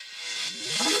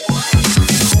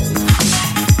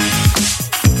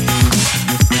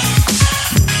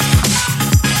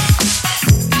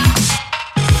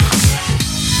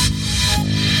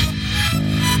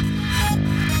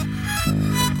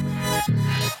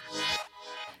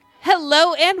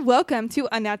Hello and welcome to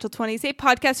Unnatural 20s, a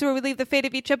podcast where we leave the fate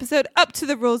of each episode up to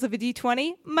the rules of a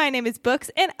D20. My name is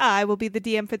Books, and I will be the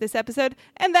DM for this episode,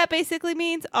 and that basically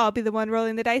means I'll be the one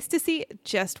rolling the dice to see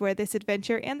just where this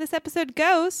adventure and this episode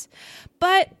goes.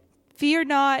 But fear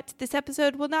not, this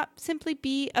episode will not simply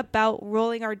be about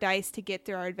rolling our dice to get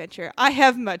through our adventure. I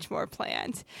have much more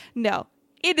planned. No,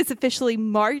 it is officially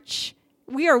March.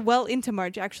 We are well into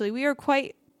March, actually. We are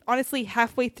quite honestly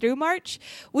halfway through March,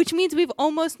 which means we've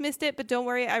almost missed it, but don't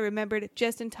worry, I remembered it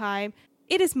just in time.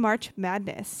 It is March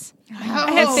Madness. I have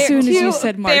As soon as you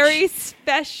said March. very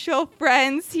special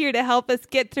friends here to help us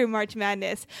get through March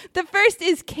Madness. The first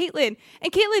is Caitlin.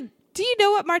 And Caitlin, do you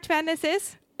know what March Madness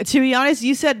is? To be honest,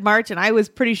 you said March, and I was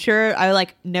pretty sure I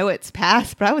know it's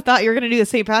past, but I thought you were going to do the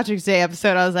St. Patrick's Day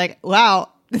episode. I was like, wow.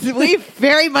 We've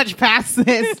very much passed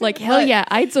this. Like, hell yeah,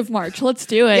 Ides of March. Let's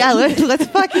do it. Yeah, let's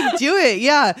fucking do it.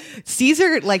 Yeah.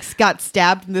 Caesar got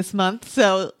stabbed this month.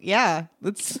 So yeah,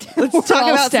 let's talk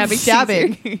about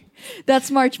stabbing.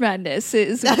 That's March Madness.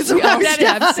 That's we all March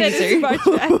stab Madness. Caesar. March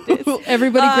Madness.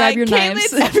 Everybody grab your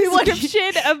Caitlin's knives.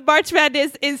 description of March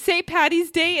Madness is St.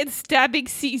 Patty's Day and stabbing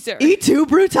Caesar. E2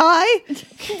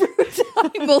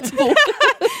 Brutai? Multiple.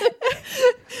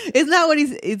 Isn't that what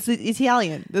it's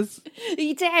Italian?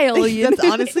 Italian. That's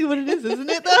honestly what it is, isn't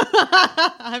it?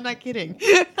 I'm not kidding.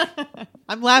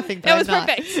 I'm laughing, but It was I'm not.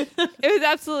 perfect. It was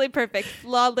absolutely perfect.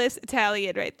 Flawless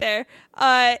Italian right there.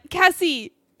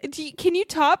 Cassie, can you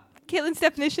top Caitlin's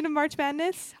definition of March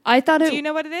Madness? Do you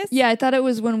know what it is? Yeah, I thought it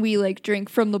was when we drink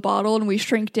from the bottle and we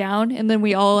shrink down, and then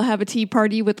we all have a tea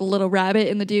party with the little rabbit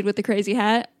and the dude with the crazy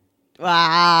hat.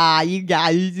 Ah, you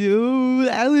guys do,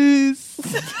 Alice.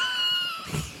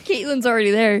 Caitlin's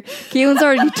already there. Caitlin's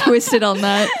already twisted on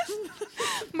that.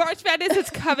 March Madness is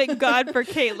coming gone for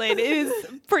Caitlin. It is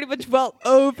pretty much well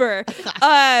over.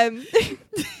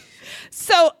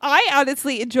 So I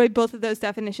honestly enjoyed both of those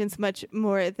definitions much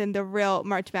more than the real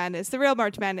March Madness. The real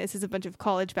March Madness is a bunch of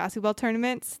college basketball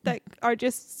tournaments that are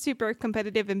just super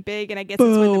competitive and big. And I guess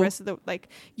it's when the rest of the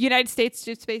United States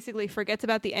just basically forgets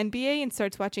about the NBA and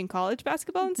starts watching college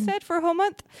basketball instead for a whole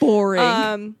month.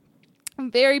 Boring.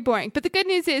 Very boring. But the good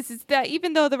news is that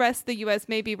even though the rest of the U.S.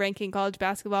 may be ranking college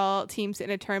basketball teams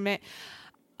in a tournament,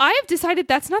 I have decided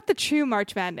that's not the true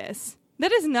March Madness.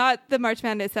 That is not the March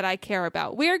Madness that I care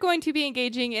about. We are going to be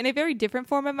engaging in a very different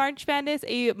form of March Madness,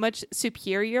 a much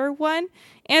superior one,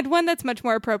 and one that's much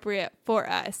more appropriate for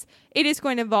us. It is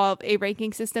going to involve a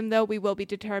ranking system, though. We will be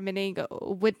determining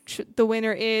which the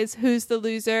winner is, who's the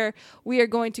loser. We are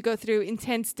going to go through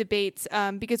intense debates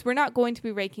because we're not going to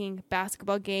be ranking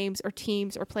basketball games or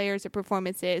teams or players or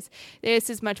performances. This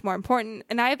is much more important,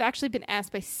 and I have actually been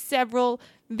asked by several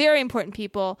very important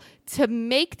people to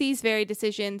make these very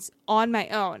decisions on my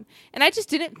own. And I just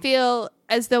didn't feel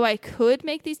as though I could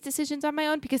make these decisions on my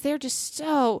own because they're just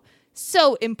so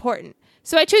important.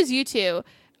 So I chose you two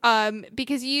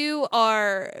because you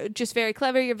are just very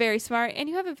clever, you're very smart, and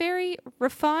you have a very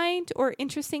refined or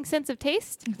interesting sense of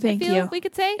taste. Thank I feel you. We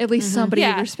could say. At least somebody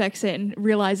respects it and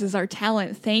realizes our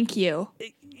talent. Thank you.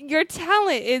 Your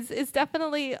talent is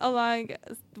definitely along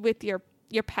with your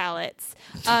palates.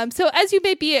 So as you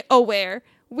may be aware,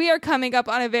 we are coming up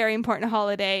on a very important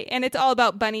holiday, and it's all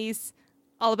about bunnies,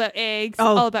 all about eggs,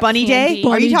 all about Bunny candy. Day?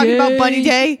 Are you talking about Bunny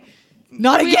Day?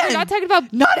 Not We again. are not talking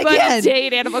about Bunny Day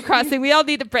in Animal Crossing. We all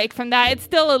need a break from that. It's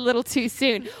still a little too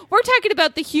soon. We're talking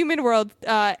about the human world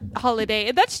holiday,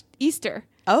 and that's Easter.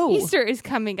 Oh. Easter is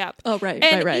coming up. Oh, right.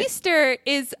 Easter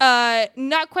is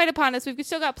not quite upon us. We've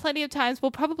still got plenty of times.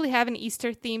 We'll probably have an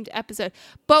Easter-themed episode.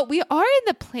 But we are in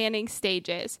the planning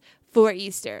stages for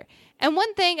Easter. And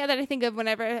one thing that I think of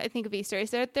whenever I think of Easter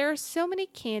is that there are so many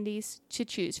candies to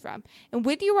choose from. And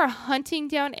when you are hunting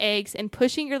down eggs and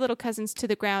pushing your little cousins to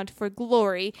the ground for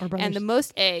glory and the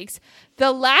most eggs,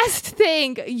 the last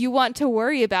thing you want to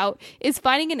worry about is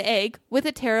finding an egg with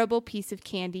a terrible piece of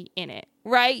candy in it.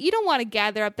 Right? You don't want to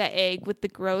gather up that egg with the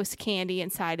gross candy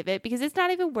inside of it because it's not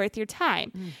even worth your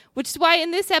time. Which is why in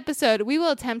this episode, we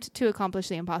will attempt to accomplish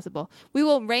the impossible. We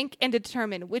will rank and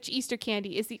determine which Easter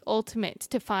candy is the ultimate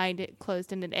to find it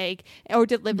closed in an egg or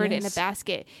delivered in a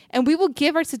basket. And we will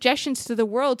give our suggestions to the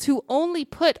world to only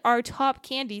put our top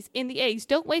candies in the eggs.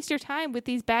 Don't waste your time with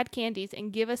these bad candies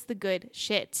and give us the good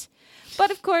shit. But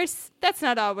of course, that's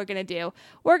not all we're going to do.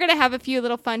 We're going to have a few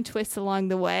little fun twists along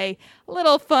the way. A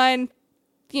little fun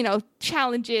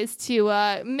challenges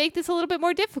to make this a little bit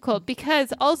more difficult,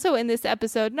 because also in this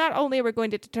episode, not only are we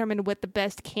going to determine what the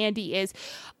best candy is,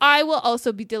 I will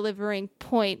also be delivering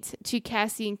points to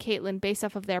Cassie and Caitlin based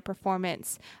off of their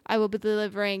performance. I will be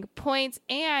delivering points,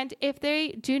 and if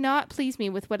they do not please me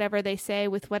with whatever they say,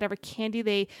 with whatever candy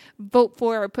they vote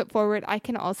for or put forward, I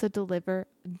can also deliver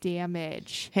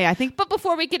damage. Hey, I think But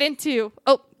before we get into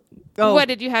Oh, what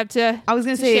did you have to, I was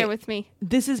going to say share with me?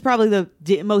 this is probably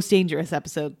the most dangerous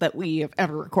episode that we have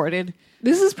ever recorded.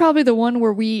 This is probably the one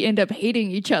where we end up hating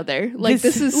each other. Like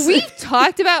This- this is We've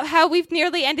talked about how we've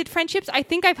nearly ended friendships. I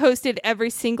think I've hosted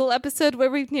every single episode where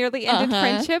we've nearly ended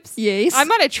friendships. Yes.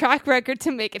 I'm on a track record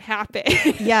to make it happen.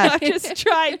 Yeah. I'm just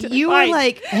trying to You were find-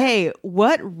 like, hey,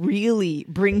 what really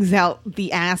brings out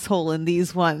the asshole in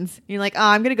these ones? And you're like, oh,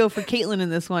 I'm going to go for Caitlin in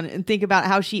this one and think about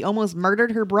how she almost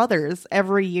murdered her brothers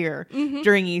every year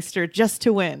during Easter just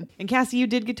to win. And Cassie, you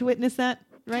did get to witness that,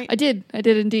 right? I did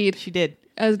indeed. She did.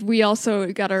 As we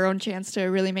also got our own chance to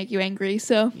really make you angry.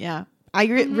 So Yeah. I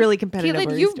get really competitive Caitlin,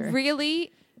 over you Easter.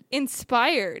 really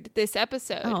inspired this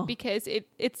episode because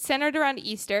it's centered around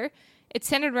Easter. It's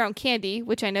centered around candy,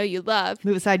 which I know you love.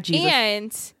 Move aside, Jesus.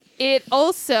 And it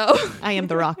also I am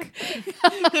the rock.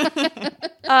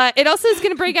 it also is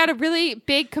going to bring out a really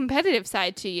big competitive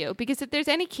side to you, because if there's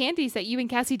any candies that you and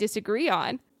Cassie disagree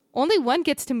on, only one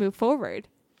gets to move forward.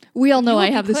 we all know You will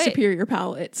I have be the quit. superior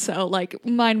palate. So like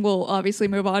mine will obviously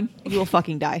move on. You will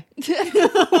fucking die.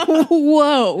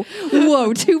 Whoa,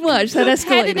 too much. That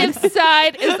escalated. Competitive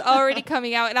side is already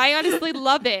coming out, and I honestly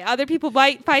love it. Other people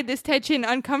might find this tension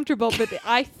uncomfortable, but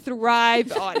I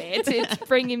thrive on it. It's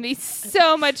bringing me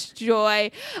so much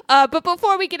joy. But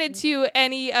before we get into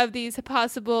any of these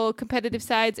possible competitive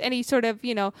sides, any sort of,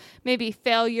 maybe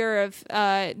failure of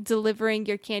delivering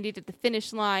your candy to the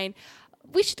finish line,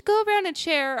 we should go around and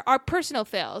share our personal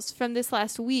fails from this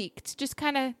last week to just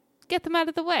kind of get them out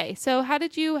of the way. So how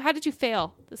did you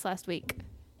fail this last week?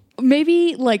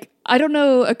 Maybe like I don't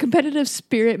know, a competitive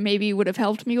spirit maybe would have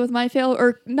helped me with my fail,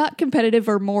 or not competitive,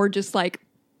 or more just like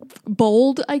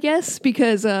bold, I guess,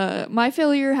 because my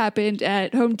failure happened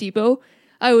at Home Depot.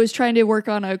 I was trying to work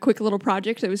on a quick little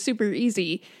project that was super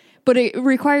easy, but it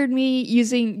required me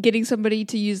getting somebody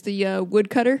to use the wood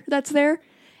cutter that's there,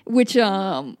 which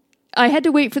I had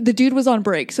to wait for the dude was on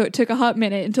break, so it took a hot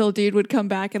minute until a dude would come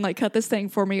back and like cut this thing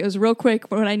for me. It was real quick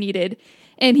when I needed.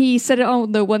 And he set it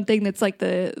on the one thing that's like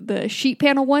the sheet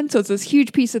panel one. So it's this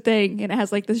huge piece of thing, and it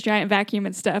has like this giant vacuum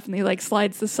and stuff, and he like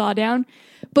slides the saw down.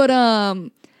 But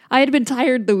I had been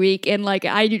tired the week, and like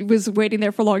I was waiting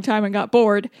there for a long time and got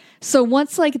bored. So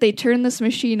once like they turn this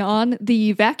machine on,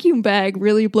 the vacuum bag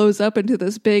really blows up into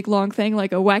this big long thing,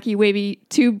 like a wacky wavy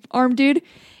tube arm dude.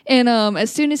 And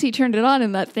as soon as he turned it on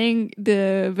and that thing,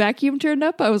 the vacuum turned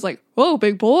up, I was like, "Whoa,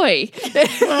 big boy."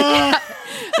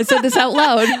 I said this out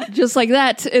loud, just like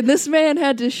that. And this man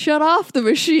had to shut off the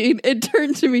machine and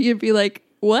turn to me and be like,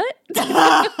 "What?"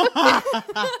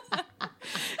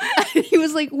 He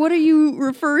was like, "What are you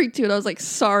referring to?" And I was like,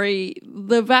 "Sorry,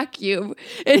 the vacuum."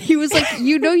 And he was like,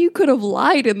 you could have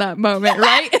lied in that moment,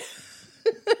 right?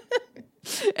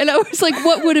 And I was like,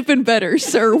 what would have been better,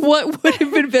 sir? What would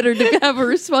have been better to have a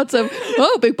response of,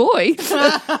 "Oh, big boy."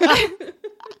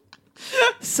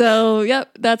 So,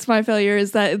 yep, that's my failure,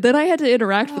 is that then I had to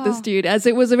interact with this dude, as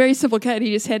it was a very simple cut.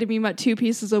 He just handed me my 2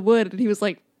 pieces of wood, and he was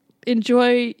like,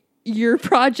 "Enjoy your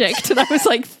project." And I was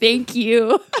like, "Thank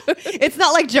you." It's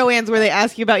not like Joanne's where they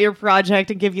ask you about your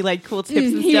project and give you like cool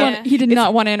tips and stuff. He did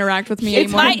not want to interact with me It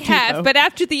anymore. might have, but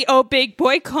after the "oh big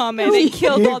boy" comment, it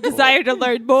killed all desire to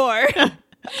learn more.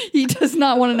 He does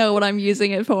not want to know what I'm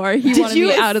using it for. He wanted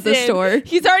me out of the Listen, store.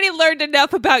 He's already learned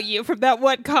enough about you from that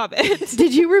one comment.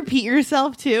 Did you repeat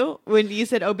yourself too when you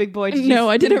said, "Oh, big boy"? Did No,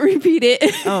 I didn't repeat it.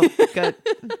 Oh, good.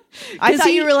 I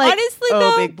thought you were like, honestly, "Oh,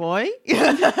 though- big boy."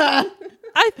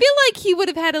 I feel like he would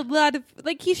have had a lot of,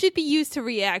 like, he should be used to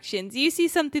reactions. You see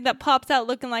something that pops out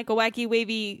looking like a wacky,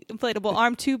 wavy, inflatable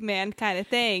arm tube man kind of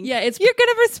thing. Yeah, you're going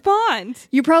to respond.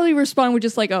 You probably respond with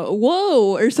just like a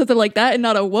 "whoa" or something like that, and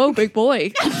not a "whoa, big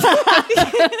boy."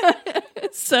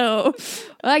 So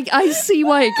I see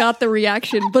why it got the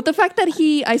reaction, but the fact that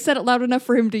I said it loud enough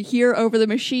for him to hear over the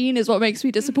machine is what makes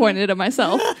me disappointed in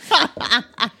myself.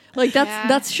 Like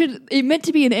it meant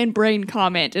to be an end brain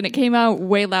comment, and it came out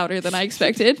way louder than I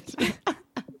expected.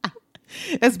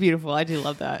 That's beautiful. I do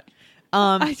love that.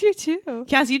 I do too.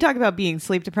 Cassie, you talk about being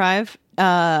sleep deprived.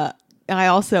 I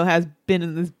also has been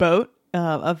in this boat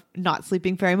of not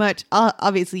sleeping very much.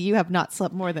 Obviously, you have not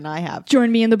slept more than I have.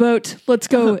 Join me in the boat. Let's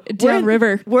go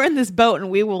downriver. We're in this boat and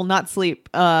we will not sleep.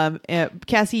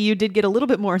 Cassie, you did get a little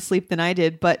bit more sleep than I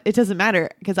did, but it doesn't matter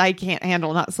because I can't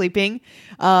handle not sleeping.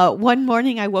 One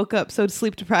morning I woke up so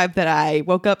sleep deprived that I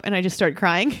woke up and I just started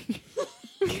crying.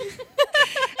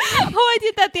 Oh, I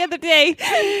did that the other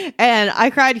day. And I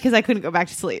cried because I couldn't go back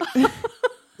to sleep.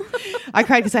 I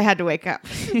cried because I had to wake up.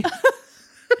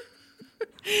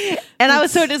 And I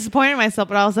was so disappointed in myself,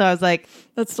 but also I was like,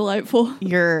 That's delightful.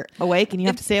 you're awake and you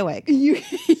have to stay awake.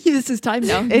 This is time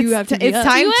now. You have to be It's up.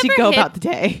 time Do you to ever go hit- about the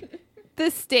day. The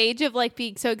stage of like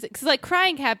being so because like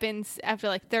crying happens after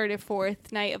like third or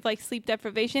fourth night of like sleep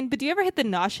deprivation. But do you ever hit the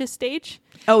nauseous stage?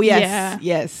 Oh, yes. Yeah.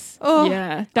 Yes. Oh,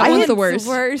 Yeah, that was the worst.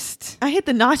 Worst. I hit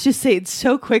the nauseous stage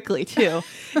so quickly too.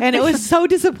 And it was so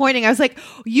disappointing. I was like,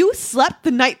 you slept the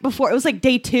night before. It was like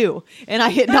day 2 and I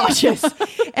hit nauseous.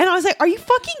 And I was like, are you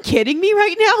fucking kidding me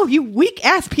right now? You weak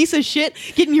ass piece of shit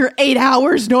getting your 8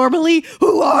 hours normally.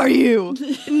 Who are you?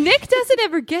 Nick doesn't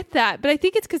ever get that, but I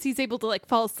think it's because he's able to like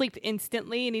fall asleep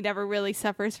instantly and he never really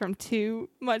suffers from too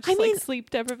much mean- sleep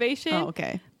deprivation. Oh,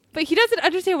 okay. But he doesn't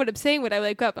understand what I'm saying when I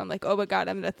wake up. I'm like, oh my God,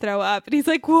 I'm going to throw up. And he's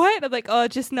like, what? I'm like, oh,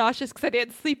 just nauseous because I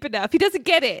didn't sleep enough. He doesn't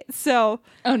get it. So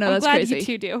Oh, no, I'm that's glad crazy. you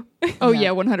two do. Oh,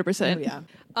 Yeah. yeah, 100%. Oh,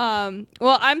 yeah.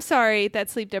 Well, I'm sorry that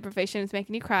sleep deprivation is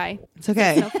making you cry. It's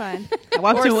okay. It's no fun. I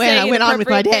walked Or away and I saying went on with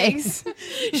my day. inappropriate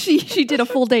things. She did a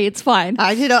full day. It's fine.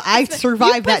 I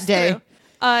survived that pushed day. through.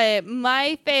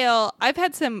 My fail, I've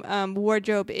had some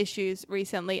wardrobe issues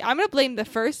recently. I'm going to blame the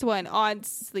first one on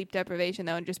sleep deprivation,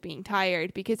 though, and just being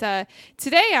tired. Because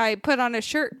today I put on a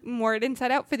shirt and wore it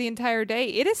inside out for the entire day.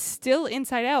 It is still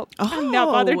inside out. I'm not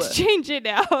bothered to change it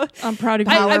now. I'm proud of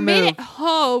you. Power I made move. it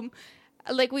home.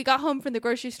 Like, we got home from the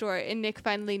grocery store, and Nick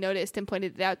finally noticed and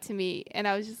pointed it out to me. And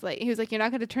I was just like, he was like, you're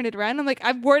not going to turn it around? I'm like,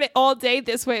 I've worn it all day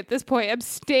this way at this point. I'm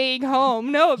staying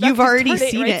home. No, I'm not You've gonna already turn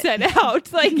seen right it. side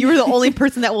out. Like, You were the only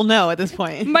person that will know at this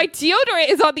point. my deodorant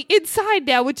is on the inside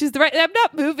now, which is the right. I'm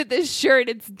not moving this shirt.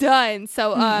 It's done.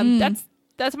 So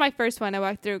that's my first one. I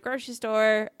walked through a grocery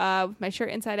store with my shirt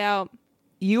inside out.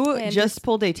 You And just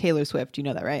pulled a Taylor Swift. You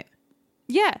know that, right?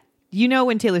 Yeah. You know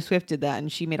when Taylor Swift did that and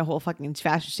she made a whole fucking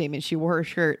fashion statement. She wore her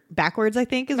shirt backwards, I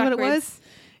think is what it was. Backwards.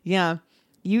 Yeah.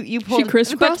 You She pulled A bunch of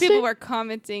crisscrossed people it? were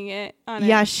commenting it on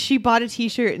Yeah, it. she bought a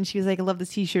t-shirt and she was like, I love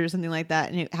this t-shirt or something like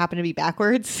that. And it happened to be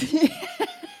backwards.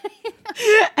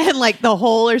 And like the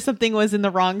hole or something was in the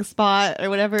wrong spot or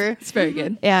whatever. It's very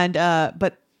good. And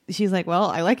but she's like, well,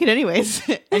 I like it anyways.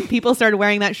 And people started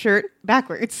wearing that shirt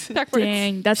backwards. Backwards.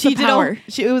 Dang, that's She the power.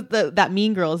 it was that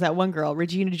Mean Girls, that one girl,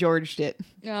 Regina Georged it.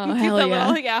 Oh, Keep hell the yeah.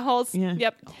 little holes. Yeah.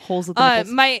 Yep. Holes with the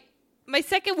nipples. My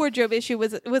second wardrobe issue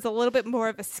was a little bit more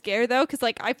of a scare though, because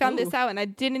like I found this out and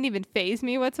it didn't even faze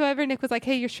me whatsoever. Nick was like,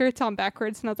 "Hey, your shirt's on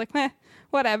backwards," and I was like, "Meh,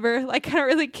 whatever. Like I don't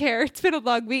really care. It's been a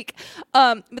long week."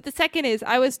 But the second is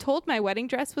I was told my wedding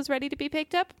dress was ready to be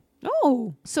picked up.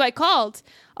 Oh. So I called,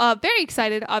 very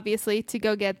excited, obviously, to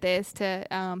go get this,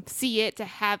 to see it, to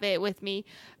have it with me.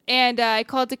 And I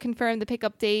called to confirm the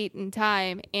pickup date and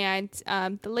time. And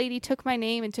the lady took my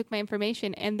name and took my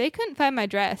information, and they couldn't find my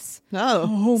dress. Oh.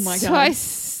 Oh my So god. I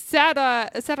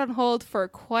sat on hold for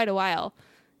quite a while,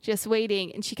 just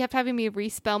waiting. And she kept having me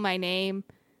respell my name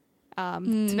to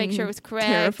make sure it was correct.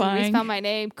 And terrifying. respell my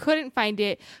name. Couldn't find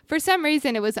it. For some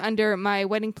reason, it was under my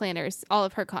wedding planner's, all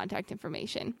of her contact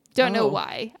information. Don't know Oh.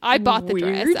 why. I bought the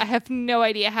dress. Weird. I have no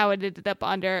idea how it ended up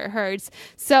under hers.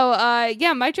 So,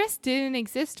 yeah, my dress didn't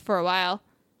exist for a while.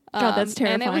 God, that's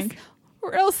And it was terrifying.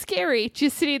 real scary.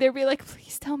 Just sitting there be like,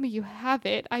 please tell me you have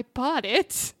it. I bought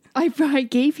it. I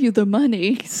gave you the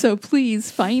money, so please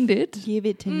find it. Give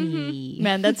it to me.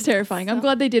 Man, that's terrifying. I'm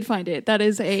glad they did find it. That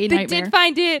is a They nightmare. did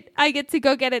find it. I get to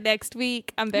go get it next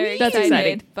week. I'm very That's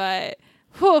excited. exciting. But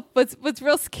was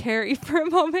real scary for a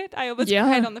moment. I almost Yeah.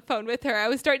 cried on the phone with her. I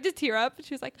was starting to tear up.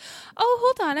 She was like, "Oh,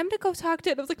 hold on, I'm gonna go talk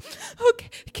to it." I was like,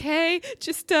 "Okay,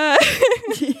 just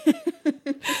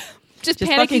just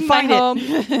fucking panicking my find it. home.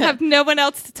 Have no one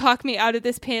else to talk me out of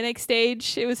this panic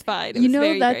stage. It was fine. It You was know,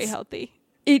 very, very that's- healthy."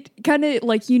 It kind of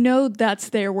like, that's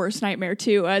their worst nightmare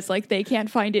too, as like they can't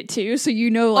find it too. So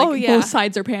Oh, yeah. both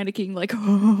sides are panicking, like,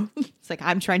 oh. It's like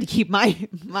I'm trying to keep my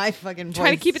fucking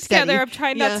Trying to voice keep it steady. together. I'm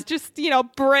trying Yeah. not to just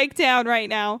break down right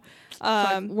now.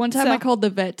 One time so- I called the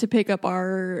vet to pick up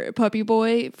our puppy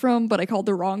boy but I called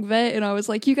the wrong vet, and I was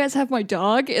like, "You guys have my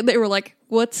dog?" And they were like,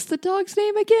 "What's the dog's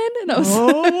name again?" And I was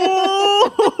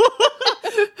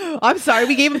Oh, I'm sorry.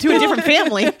 We gave him to a different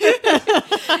family.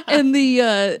 and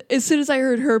as soon as I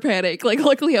heard her panic, like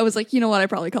luckily I was like, you know what, I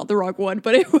probably called the wrong one,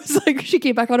 but it was like she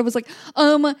came back on and was like,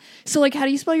 so like how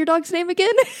do you spell your dog's name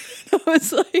again? I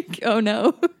was like, oh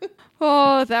no.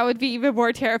 Oh, that would be even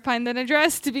more terrifying than a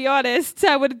dress, to be honest.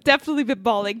 I would have definitely been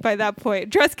bawling by that point.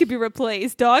 Dress could be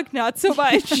replaced. Dog, not so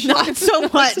much. Not so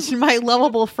much. My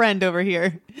lovable friend over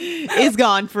here is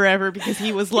gone forever because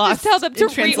he was lost. Just tell them to in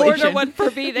translation. reorder one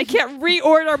for me. They can't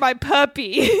reorder my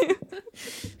puppy.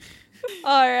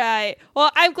 All right. Well,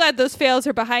 I'm glad those fails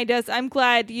are behind us. I'm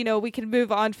glad, we can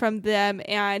move on from them.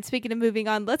 And speaking of moving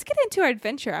on, let's get into our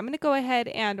adventure. I'm going to go ahead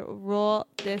and roll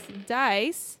this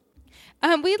dice.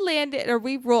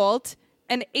 We rolled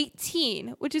an 18,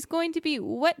 which is going to be,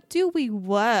 what do we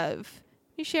love?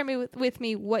 Can you share with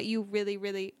me what you really,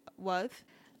 really love?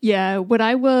 Yeah, what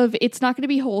I love, it's not going to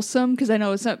be wholesome because I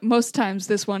know most times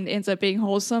this one ends up being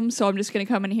wholesome, so I'm just going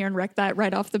to come in here and wreck that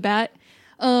right off the bat.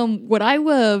 What I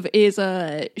love is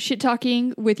shit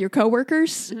talking with your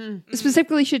coworkers,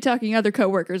 specifically shit talking other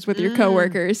coworkers with your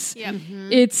coworkers. Yep.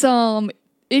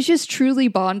 It's just truly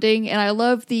bonding, and I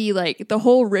love the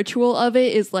whole ritual of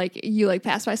it is like you like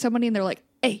pass by somebody and they're like,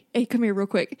 hey, come here real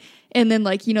quick. And then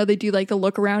they do like the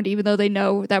look around, even though they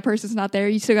know that person's not there,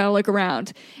 you still gotta look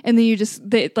around. And then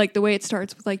the way it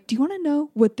starts with like, do you want to know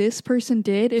what this person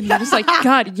did? And you're just like,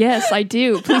 God, yes, I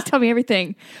do. Please tell me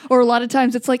everything. Or a lot of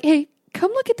times it's like, hey,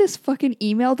 come look at this fucking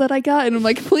email that I got. And I'm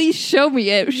like, please show me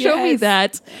it. Show me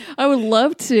that. I would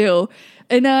love to.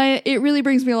 And it really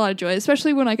brings me a lot of joy,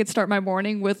 especially when I could start my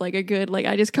morning with like a good, like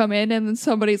I just come in and then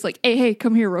somebody's like, hey,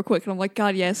 come here real quick. And I'm like,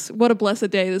 God, yes, what a blessed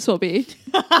day this will be.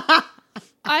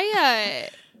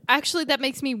 Actually, that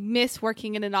makes me miss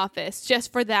working in an office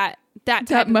just for that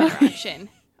type of interaction.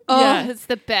 Oh, Yeah. It's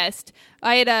the best.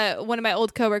 I had one of my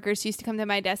old coworkers used to come to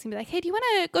my desk and be like, hey, do you want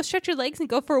to go stretch your legs and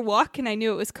go for a walk? And I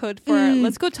knew it was code for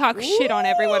let's go talk shit on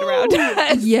everyone around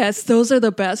us. Yes, those are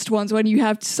the best ones when you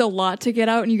have just a lot to get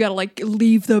out and you got to like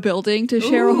leave the building to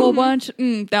share a whole bunch.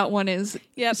 That one is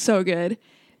so good.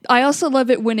 I also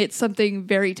love it when it's something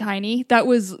very tiny. That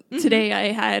was today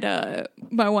I had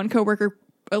my one coworker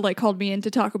called me in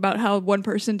to talk about how one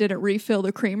person didn't refill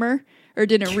the creamer or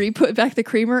didn't re-put back the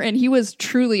creamer, and he was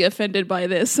truly offended by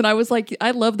this. And I was like,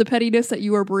 I love the pettiness that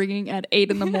you are bringing at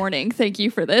 8 a.m. Thank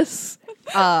you for this.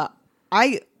 I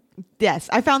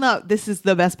found out this is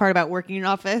the best part about working in an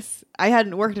office. I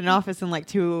hadn't worked in an office in like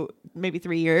 2, maybe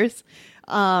 3 years.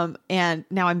 And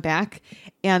now I'm back,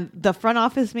 and the front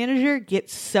office manager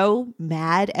gets so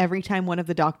mad every time one of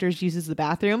the doctors uses the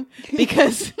bathroom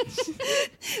because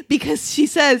she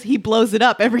says he blows it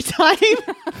up every time.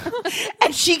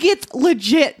 And she gets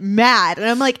legit mad. And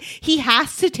I'm like, he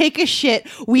has to take a shit.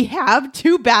 We have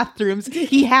 2 bathrooms.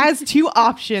 He has 2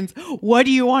 options. What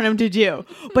do you want him to do?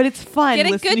 But it's fun.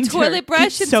 Get a good toilet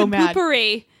brush and some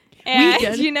poopery. And,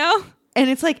 And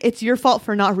it's like, it's your fault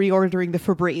for not reordering the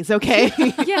Febreze, okay?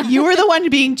 Yeah. You were the one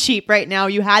being cheap right now.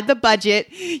 You had the budget.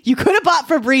 You could have bought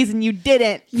Febreze and you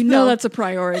didn't. You know that's a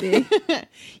priority.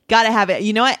 Gotta have it.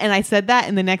 You know what? And I said that,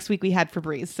 and the next week we had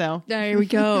Febreze, so. There we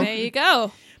go. There you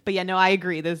go. But yeah, no, I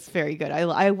agree. This is very good.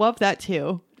 I love that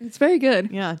too. It's very good.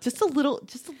 Yeah, just the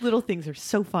little things are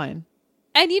so fun.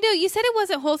 And you said it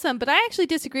wasn't wholesome, but I actually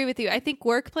disagree with you. I think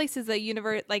workplace is a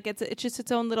universe, like it's just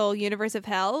its own little universe of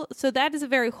hell. So that is a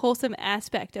very wholesome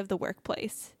aspect of the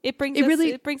workplace. It brings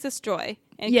us joy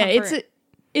and comfort.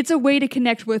 It's a way to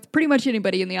connect with pretty much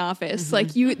anybody in the office.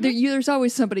 Like there's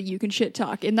always somebody you can shit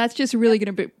talk, and that's just really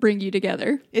going to bring you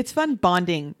together. It's fun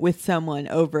bonding with someone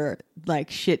over like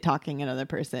shit talking another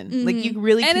person. Like you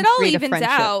really and can it all create a evens friendship.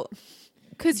 out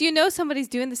because somebody's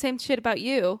doing the same shit about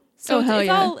you. So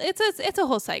it's a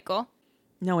whole cycle.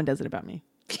 No one does it about me.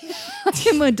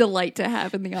 I'm a delight to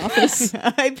have in the office.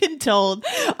 I've been told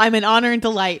I'm an honor and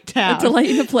delight to have. A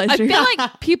delight and a pleasure. I feel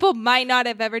like people might not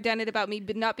have ever done it about me,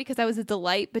 but not because I was a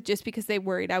delight, but just because they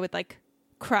worried I would like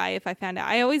cry if I found out.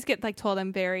 I always get like told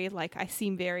I'm very I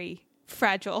seem very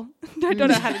fragile. I don't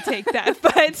know how to take that,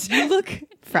 but you look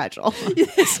fragile.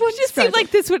 This one just seemed like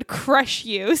this would crush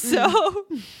you. So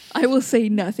I will say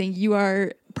nothing. You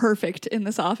are perfect in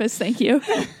this office. Thank you.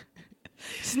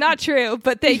 It's not true,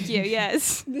 but thank you.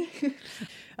 Yes.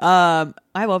 I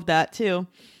love that too.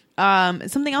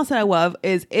 Something else that I love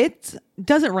is it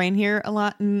doesn't rain here a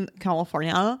lot in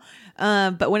California.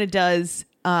 But when it does,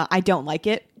 I don't like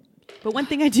it. But one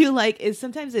thing I do like is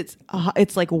sometimes it's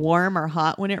like warm or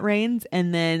hot when it rains,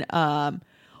 and then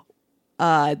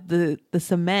the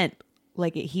cement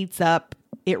like it heats up,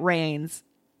 it rains,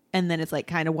 and then it's like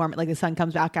kind of warm, like the sun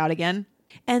comes back out again.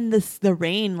 And the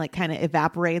rain like kind of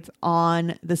evaporates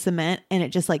on the cement and it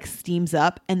just like steams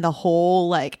up, and the whole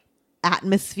like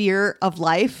atmosphere of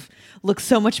life looks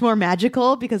so much more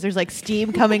magical because there's like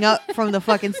steam coming up from the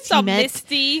fucking It's all cement.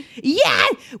 misty. Yeah.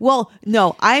 Well,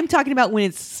 no, I'm talking about when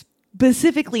it's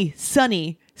specifically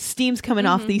sunny, steam's coming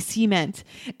off the cement,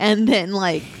 and then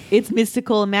like it's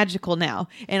mystical and magical now.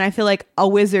 And I feel like a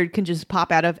wizard can just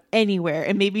pop out of anywhere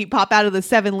and maybe pop out of the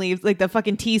Seven Leaves, like the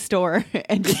fucking tea store,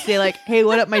 and just say like, "Hey,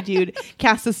 what up, my dude?"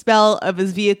 Cast a spell of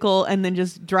his vehicle and then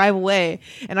just drive away.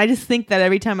 And I just think that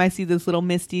every time I see this little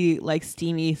misty, like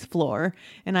steamy floor,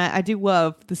 and I do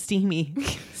love the steamy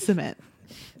cement.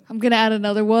 I'm gonna add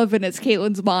another wove, and it's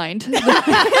Caitlin's mind.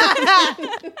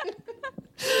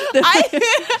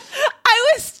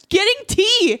 I was getting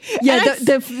tea. Yeah, And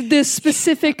I the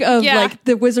specific of Yeah. like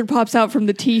the wizard pops out from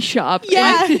the tea shop.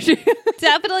 Yeah.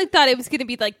 Definitely thought it was going to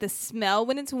be like the smell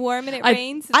when it's warm and it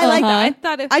rains. I like Uh-huh. that. I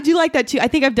thought it. I do like that too. I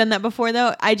think I've done that before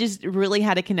though. I just really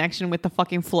had a connection with the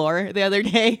fucking floor the other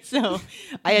day, so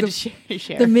I had to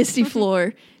share. The misty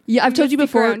floor. Yeah, I've told you misty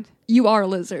before. ground. You are a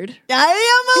lizard.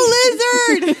 I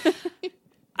am a lizard.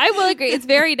 I will agree. It's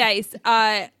very nice.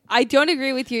 I don't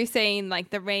agree with you saying like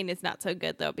the rain is not so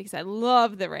good though, because I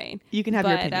love the rain. You can have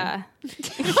your But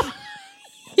opinion.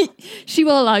 She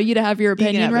will allow you to have your can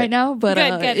opinion have right it. now, but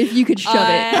Good. if you could shove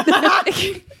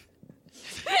it.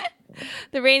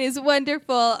 The rain is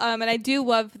wonderful, and I do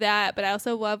love that. But I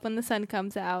also love when the sun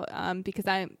comes out, because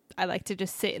I like to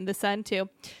just sit in the sun too.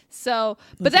 So,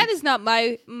 but that is not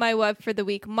my love for the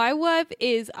week. My love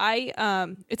is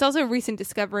it's also a recent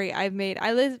discovery I've made.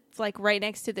 I live like right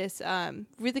next to this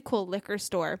really cool liquor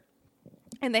store,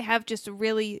 and they have just a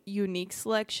really unique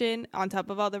selection on top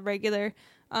of all the regular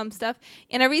stuff.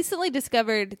 And I recently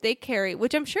discovered they carry,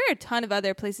 which I'm sure a ton of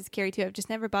other places carry too, I've just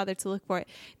never bothered to look for it.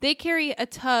 They carry a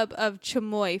tub of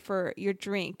chamoy for your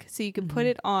drink, so you can put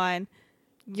it on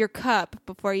your cup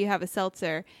before you have a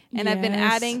seltzer. And I've been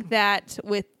Yes. adding that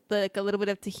with like a little bit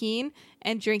of tahini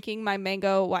and drinking my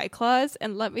mango White Claws.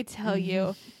 And let me tell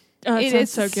you, Oh, that it sounds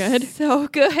is so good. so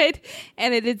good,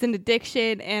 and it is an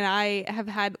addiction. And I have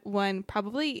had one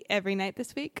probably every night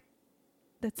this week.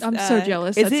 That's I'm so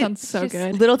jealous. is That it sounds so just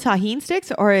good. Little tahine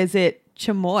sticks, or is it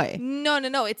chamoy?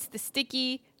 No. It's the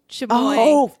sticky chamoy.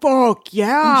 Oh fuck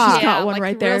yeah! She's got one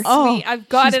right real there. Oh, sweet. I've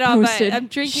got she's it on, posted. but I'm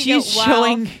drinking She's it while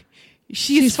showing.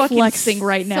 She's fucking flexing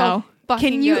right so now.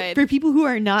 fucking Can you, good. for people who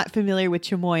are not familiar with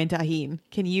chamoy and tahine,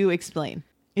 can you explain?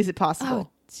 Is it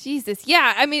possible? Oh, Jesus.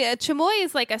 Yeah. I mean, a chamoy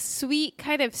is like a sweet,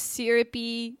 kind of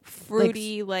syrupy,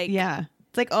 fruity, like Yeah,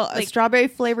 it's like a like- strawberry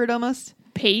flavored almost.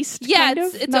 Paste. yeah, kind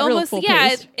it's of? it's Not real almost full yeah,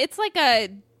 paste. it's like a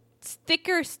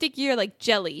thicker, stickier, like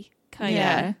jelly kind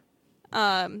Yeah.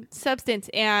 of substance,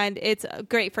 and it's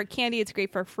great for candy. It's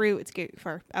great for fruit. It's great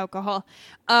for alcohol.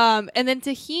 And then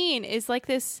tahine is like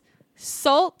this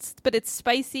salt, but it's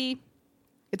spicy.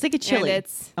 It's like a chili.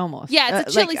 it's almost. Yeah, it's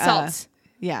a chili like, salt.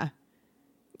 Yeah.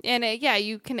 And yeah,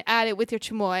 you can add it with your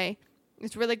chamoy.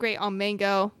 It's really great on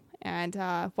mango and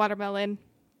watermelon.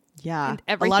 Yeah.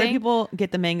 And A lot of everything. people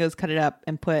get the mangoes, cut it up,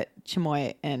 and put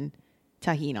chamoy and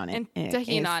tahine on it. And it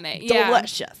tahine is on it, yeah.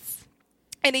 Delicious.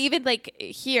 And even like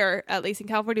here, at least in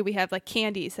California, we have like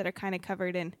candies that are kind of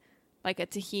covered in like a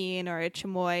tahine or a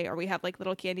chamoy, or we have like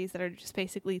little candies that are just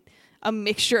basically a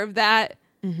mixture of that.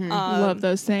 Love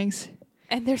those things.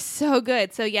 And they're so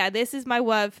good. So yeah, this is my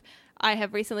love. I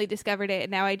have recently discovered it,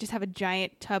 and now I just have a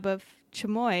giant tub of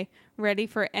chamoy ready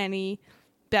for any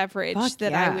beverage Fuck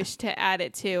that yeah. I wish to add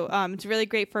it to. It's really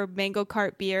great for mango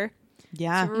cart beer.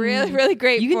 Yeah. It's really, really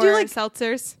great You can for do, like,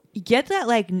 seltzers. You get that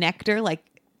like nectar, like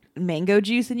mango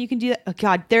juice, and you can do that. Oh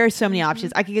god, there are so many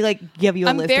options. I could like give you a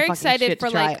I'm list very of fucking excited shit for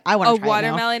to try. like I a want to try it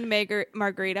now. watermelon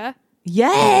margarita.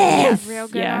 Yes. Real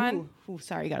good Yeah. on. Ooh,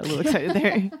 sorry, got a little excited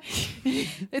there.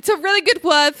 It's a really good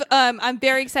love. I'm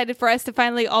very excited for us to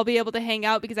finally all be able to hang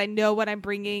out, because I know what I'm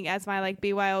bringing as my like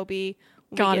BYOB.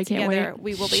 When God, we I get can't together, wait.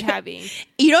 we will be having.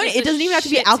 You know, just it a doesn't even have to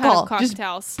be shit ton of alcohol. Just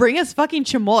cocktails. bring us fucking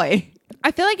chamoy.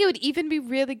 I feel like it would even be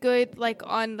really good like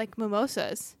on like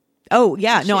mimosas. Oh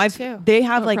yeah, no, Shit, too. they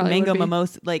have That like probably mango would be.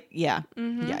 mimosa, like yeah,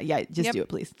 yeah. Just Yep. do it,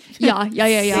 please. Yeah.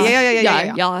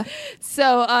 Yeah.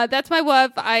 So that's my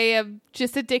love. I am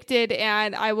just addicted,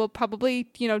 and I will probably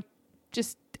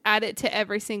just add it to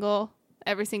every single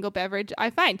beverage I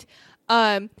find.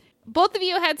 Both of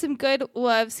you had some good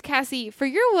loves. Cassie, for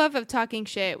your love of talking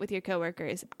shit with your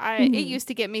coworkers, it used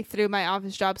to get me through my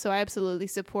office job, so I absolutely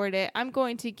support it. I'm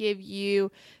going to give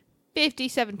you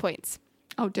 57 points.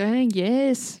 Oh dang,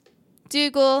 yes.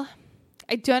 Dougal,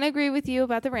 I don't agree with you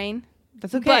about the rain.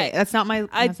 That's okay. But That's not my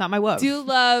whoa.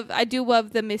 I do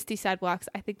love the misty sidewalks.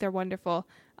 I think they're wonderful.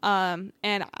 And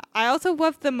I also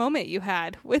love the moment you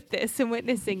had with this and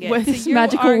witnessing it. With This you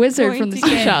magical are wizard going from the to ski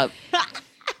get shop.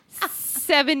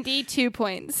 72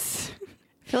 points.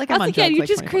 I feel like I'm Once on again, drugs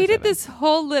you like just created 24/7. this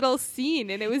whole little scene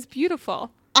and it was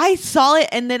beautiful. I saw it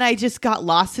and then I just got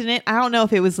lost in it. I don't know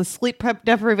if it was the sleep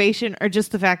deprivation or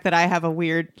just the fact that I have a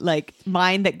weird like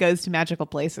mind that goes to magical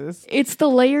places. It's the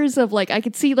layers of like I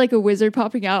could see like a wizard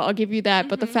popping out. I'll give you that,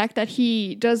 but the fact that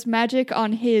he does magic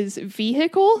on his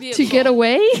vehicle to get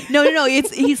away. No.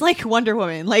 He's like Wonder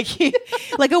Woman, like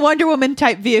like a Wonder Woman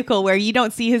type vehicle where you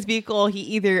don't see his vehicle. He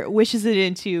either wishes it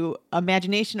into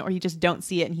imagination or you just don't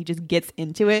see it and he just gets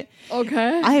into it.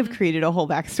 Okay. I have created a whole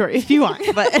backstory if you want,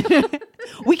 but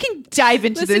we can dive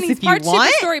into Listen, this he's if you part want.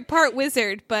 super story, part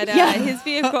wizard, but Yeah. his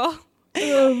vehicle.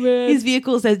 Oh man. His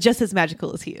vehicle is just as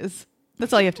magical as he is.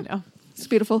 That's all you have to know. It's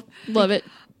beautiful. Love it.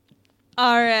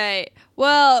 All right.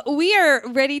 Well, we are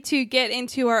ready to get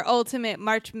into our ultimate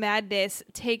March Madness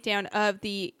takedown of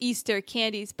the Easter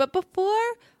candies. But before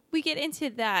we get into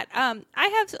that, I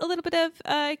have a little bit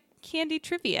of candy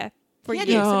trivia for you.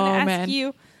 So I'm Oh, going to ask man.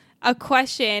 you a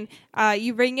question.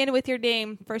 You ring in with your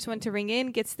name. First one to ring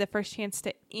in gets the first chance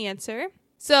to answer.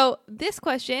 So this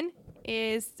question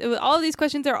is, all of these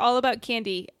questions are all about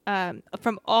candy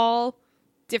from all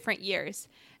different years.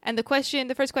 And the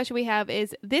first question we have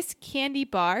is, this candy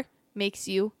bar makes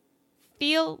you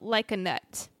feel like a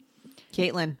nut.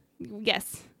 Caitlin,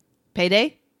 Yes.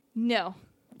 Payday? No.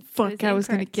 Fuck, That is I was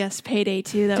gonna incorrect. guess Payday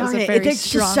too. That Darn was a it. very It's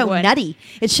strong just so one. nutty.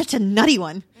 It's such a nutty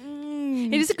one.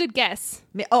 It is a good guess.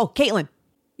 Oh, Caitlin,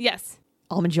 Yes.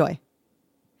 Almond Joy.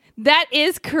 That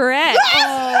is correct.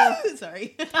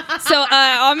 Sorry. So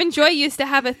Almond Joy used to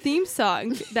have a theme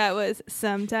song that was,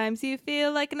 sometimes you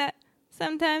feel like a nut,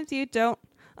 sometimes you don't.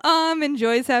 Almond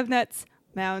Joys have nuts,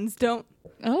 mounds don't.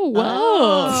 Oh wow.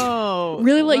 Oh.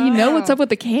 Really let you know what's up with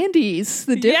the candies.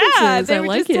 The differences. Yeah, they I were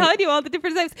like just it. telling you all the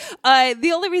different types.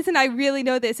 The only reason I really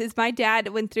know this is my dad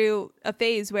went through a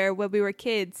phase where when we were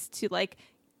kids to like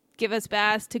give us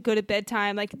baths, to go to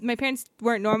bedtime. Like my parents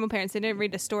weren't normal parents; they didn't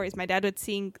read us stories. My dad would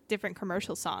sing different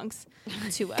commercial songs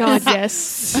to us. God,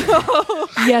 yes.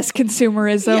 Yes,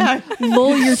 consumerism. Yeah.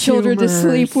 Lull your children to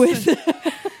sleep with.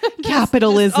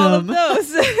 Capitalism. all of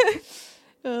those.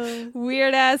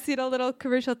 Weird ass, little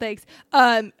commercial things.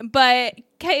 But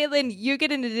Caitlin, you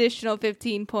get an additional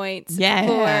 15 points Yeah.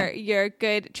 for your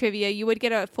good trivia. You would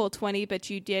get a full 20, but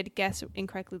you did guess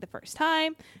incorrectly the first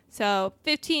time. So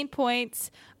 15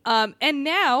 points. And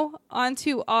now on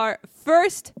to our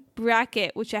first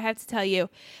bracket, which I have to tell you,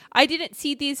 I didn't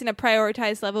see these in a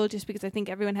prioritized level just because I think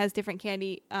everyone has different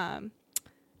candy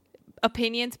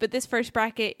opinions. But this first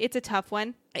bracket, it's a tough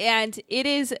one. And it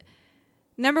is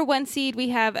number 1 seed, we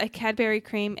have a Cadbury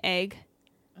cream egg.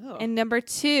 Oh. And number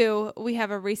 2, we have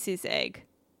a Reese's egg.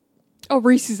 Oh,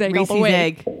 Reese's egg all Reese's the way.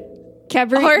 egg.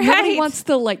 Cadbury. All Nobody right. wants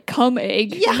the like cum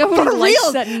egg. Yeah, Nobody for likes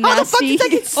real. that How the fuck nasty. did that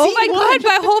get Oh my C1? God,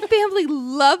 my whole family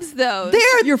loves those.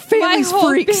 They're Your family's My whole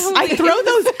freaks. family- I throw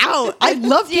those out. I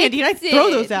love candy and I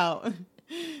throw those out.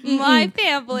 My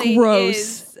family Gross.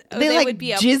 is... They like would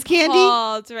be jizz candy?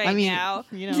 appalled right I mean, now.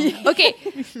 you know. Okay,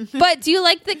 but do you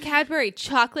like the Cadbury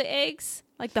chocolate eggs?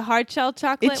 Like the hard shell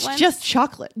chocolate It's ones? just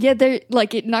chocolate. Yeah, they're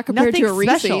like it not compared Nothing to a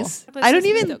special. Reese's. I don't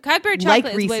even Cadbury like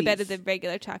chocolate is way Reese's. better than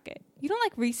regular chocolate. You don't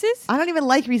like Reese's? I don't even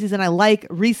like Reese's, and I like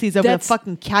Reese's over That's- the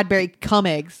fucking Cadbury cum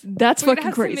eggs. That's We're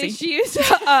gonna fucking have crazy. some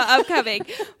issues upcoming,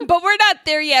 but we're not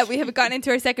there yet. We haven't gotten into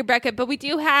our second bracket, but we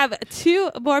do have 2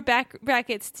 more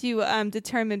brackets to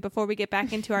determine before we get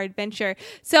back into our adventure.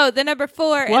 So the number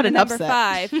 4 What and the an number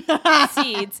upset. 5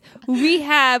 seeds, we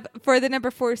have for the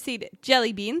number 4 seed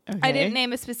Jelly Bean. I Okay. didn't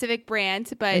name a specific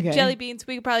brand, but Okay. Jelly Beans.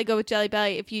 We could probably go with Jelly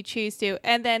Belly if you choose to.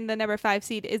 And then the number 5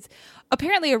 seed is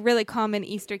apparently a really common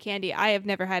Easter candy. I have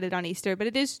never had it on Easter, but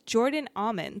it is Jordan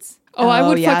almonds. Oh, I Oh,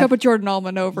 would yeah. fuck up a Jordan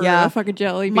almond over Yeah. a fucking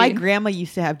jelly bean. My grandma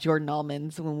used to have Jordan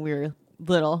almonds when we were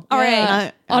little. All right.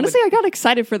 And Honestly, I got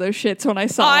excited for those shits when I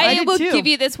saw I it. did will too. give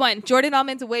you this one. Jordan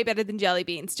almonds are way better than jelly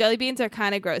beans. Jelly beans are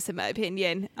kind of gross in my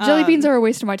opinion. Jelly beans are a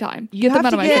waste of my time. you Get them have out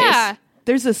to of my get- face. Yeah.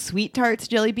 There's a Sweet Tarts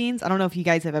jelly beans. I don't know if you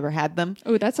guys have ever had them.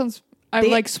 Oh, that sounds. I They-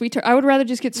 like sweet tart. I would rather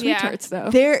just get sweet Yeah. tarts though.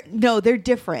 They're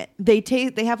different. They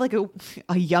have like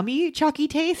a yummy chalky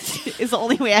taste. Is the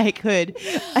only way I could.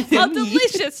 A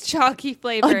delicious chalky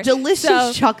flavor. A delicious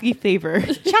So, chalky flavor.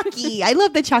 Chalky. I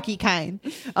love the chalky kind.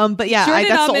 But yeah, Jordan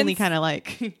that's the only almonds- kind I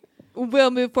like.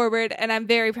 we'll move forward, and I'm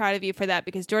very proud of you for that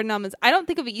because Jordan almonds. I don't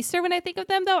think of Easter when I think of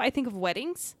them, though. I think of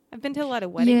weddings. I've been to a lot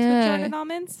of weddings with Yeah. Jordan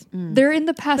almonds. They're in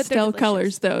the pastel delicious.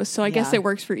 colors though, so I guess Yeah. it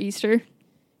works for Easter.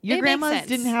 Your It makes grandmas sense.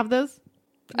 didn't have those?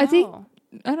 I think No.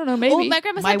 I don't know, maybe. Oh, my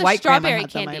grandma's My had the white grandma strawberry had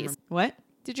them, I candies. remember. What?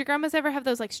 Did your grandmas ever have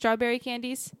those like strawberry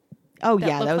candies Oh that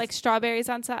yeah, look that was like strawberries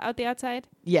on out the outside?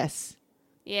 yes.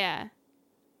 Yeah,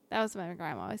 that was what my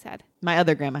grandma always had. My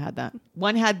other grandma had that.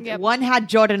 One had Yep. one had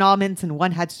Jordan almonds and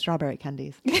one had strawberry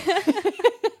candies.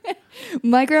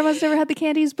 My grandma's never had the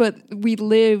candies, but we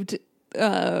lived.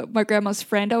 My grandma's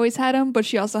friend always had them, but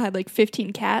she also had like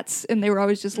 15 cats, and they were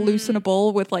always just loose in a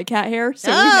bowl with like cat hair. So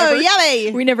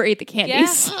yummy! we never ate the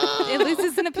candies. Yeah, it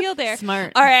loses an appeal there.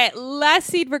 Smart. All right, last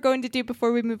seed we're going to do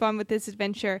before we move on with this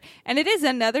adventure, and it is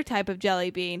another type of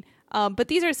jelly bean, but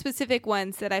these are specific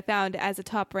ones that I found as a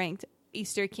top ranked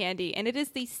Easter candy, and it is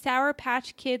the Sour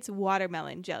Patch Kids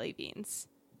watermelon jelly beans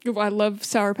I love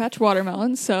Sour Patch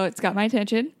watermelons, so it's got my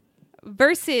attention.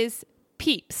 versus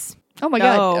Peeps. Oh my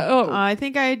god! Oh, I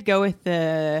think I'd go with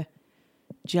the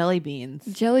jelly beans.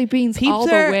 jelly beans Peeps all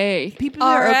are, the way. Peeps All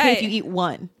are okay right. if you eat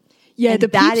one. Yeah, and the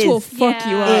that Peeps will is fuck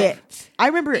you Yeah. up. It. I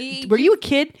remember. Were you a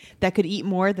kid that could eat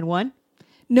more than one?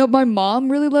 No, my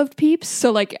mom really loved Peeps, so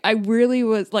like I really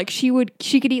was like she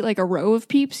could eat like a row of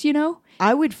Peeps, you know?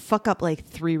 I would fuck up like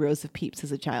 3 rows of Peeps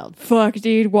as a child. Fuck,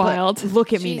 dude, But wild.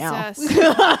 look at me now. Jesus.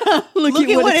 Look Look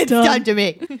at what it's done to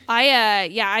me.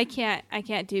 I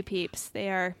can't do Peeps.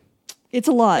 They're It's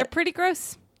a lot. pretty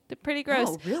gross. They're pretty gross.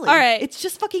 Oh, really? All right. It's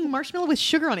just fucking marshmallow with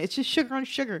sugar on it. It's just sugar on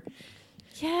sugar.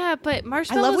 Yeah, but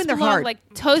marshmallows when they're belong, hard.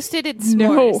 like toasted and No.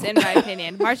 s'mores, in my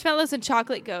opinion. Marshmallows and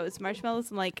chocolate goes. Marshmallows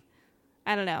and like,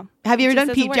 I don't know. Have you ever Just done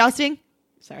doesn't peep work. jousting?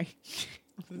 Sorry.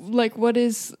 Like what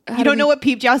is You don't know what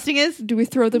peep jousting is? do we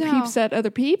throw the No. Peeps at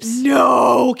other Peeps?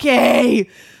 No, okay.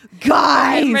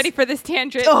 Guys. I'm ready for this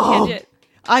tangent. Oh. tangent.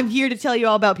 I'm here to tell you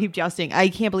all about peep jousting. I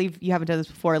can't believe you haven't done this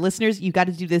before. Listeners, you got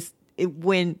to do this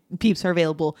when peeps are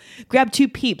available. Grab 2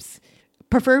 peeps,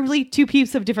 preferably 2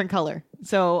 peeps of different color.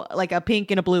 So like a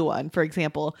pink and a blue one, for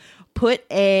example. Put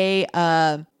a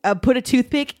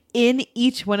toothpick in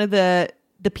each one of the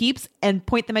peeps and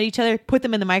point them at each other, put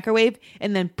them in the microwave,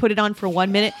 and then put it on for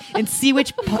 1 minute and see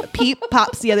which peep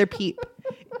pops the other peep.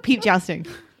 Peep jousting.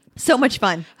 So much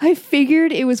fun. I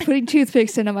figured it was putting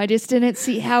toothpicks in them. I just didn't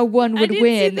see how one would didn't see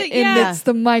win, the- and yeah. it's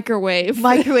the microwave.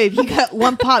 Microwave. You got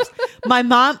 1 pops. My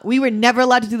mom, we were never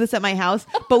allowed to do this at my house,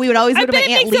 but we would always go I to my bet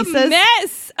Aunt it makes Lisa's. a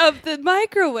mess of the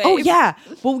microwave. Oh yeah.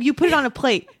 Well, you put it on a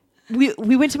plate. We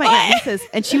went to my Aunt Lisa's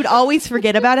and she would always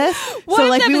forget about us. One so of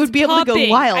like them we is would be able to go popping.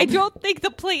 wild. I don't think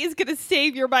the plate is going to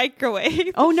save your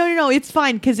microwave. Oh no, it's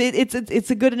fine because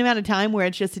it's a good amount of time where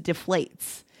it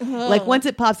deflates. Like once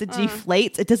it pops, it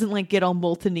deflates. It doesn't like get all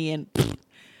molten-y and.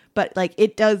 But like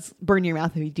it does burn your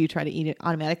mouth if you do try to eat it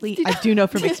automatically. I do know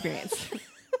from experience.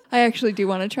 I actually do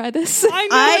want to try this. I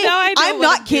know. Now I know I'm what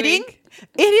not I'm kidding. doing.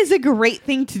 It is a great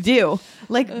thing to do.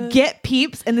 Like get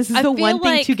peeps, and this is I the feel one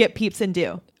thing like to get peeps and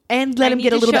do, and let I them need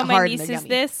get a to little show bit my hard. And nieces they're yummy.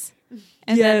 this,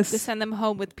 and Yes. then to send them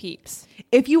home with Peeps.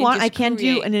 If you and want, just I can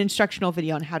do create. an instructional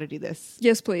video on how to do this.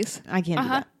 Yes, please. I can't do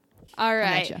that. All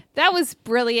right, gotcha. that was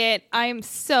brilliant.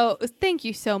 Thank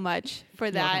you so much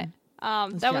for that.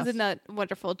 welcome. That was Jess. a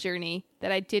wonderful journey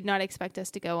that I did not expect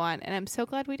us to go on, and I'm so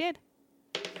glad we did.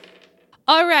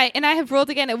 All right, and I have rolled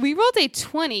again. We rolled a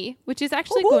 20, which is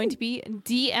actually going to be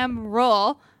DM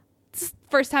roll. It's the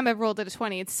first time I've rolled at a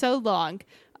 20. It's so long.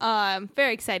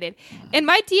 Very excited. In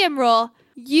my DM roll,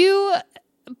 you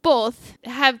both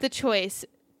have the choice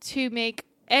to make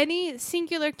any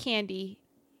singular candy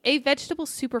a vegetable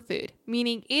superfood,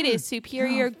 meaning it is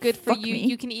superior, good for fuck you. me.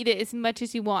 You can eat it as much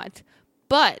as you want.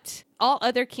 But all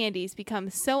other candies become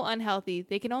so unhealthy,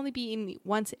 they can only be eaten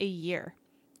once a year.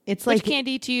 It's Which like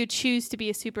candy do you choose to be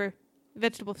a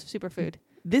vegetable superfood?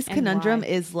 this and conundrum why?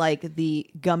 is like the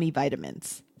gummy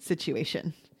vitamins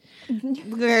situation.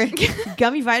 Where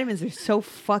gummy vitamins are so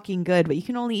fucking good, but you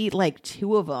can only eat like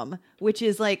 2 of them, which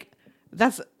is like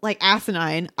that's like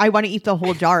asinine. I want to eat the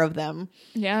whole jar of them.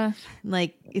 Yeah.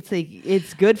 Like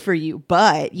it's good for you,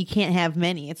 but you can't have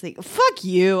many. It's like fuck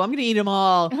you. I'm gonna eat them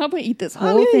all. How about eat this I'm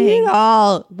whole gonna eat thing? it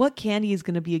all. What candy is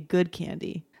gonna be a good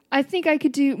candy? I think I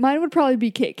could do. Mine would probably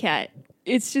be Kit Kat.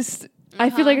 It's just. I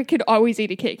feel like I could always eat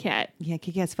a Kit Kat. Yeah,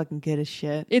 Kit Kat's fucking good as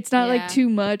shit. It's not Yeah. like too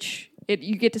much.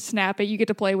 You get to snap it. You get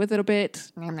to play with it a bit.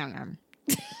 Nom, nom, nom.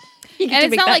 You get And to it's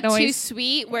make not that like too noise.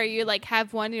 sweet where you like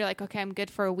have one and you're like, okay, I'm good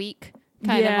for a week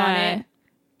kind of on it.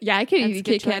 Yeah, I could That's eat a a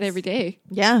good Kit Kat choice. every day.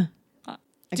 Yeah. Doodle,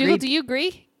 Agreed. do you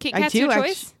agree? Kit I Kat's do. your actu-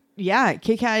 choice? Yeah,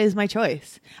 Kit Kat is my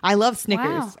choice. I love Snickers.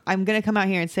 Wow. I'm gonna come out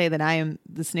here and say that I am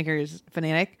the Snickers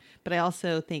fanatic, but I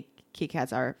also think Kit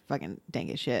Kats are fucking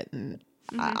dang as shit, and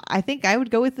I think I would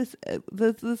go with this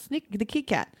the Kit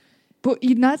Kat. But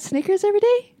you not Snickers every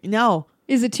day? No,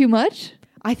 Is it too much?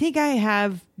 I think I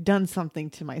have done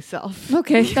something to myself.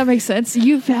 Okay, that makes sense.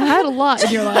 You've had a lot in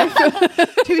your life.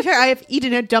 To be fair, I have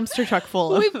eaten a dumpster truck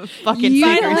full of fucking You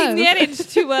Snickers. Finally have. managed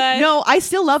to. No, I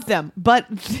still love them, but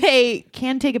they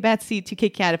can take a backseat to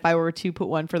Kit Kat if I were to put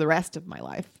one for the rest of my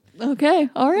life. Okay,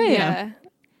 all right. Yeah.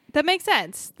 That makes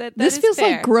sense. That This is feels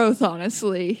fair. like growth,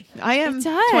 honestly. I am It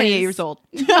does. 28 years old.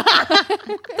 I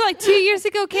feel like 2 years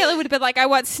ago, Caitlin would have been like, I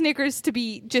want Snickers to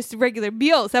be just regular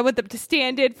meals. I want them to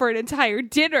stand in for an entire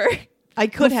dinner. I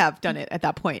could have done it at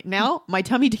that point. Now, my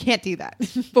tummy can't do that.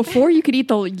 Before you could eat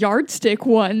the yardstick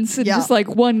ones and Yeah. just like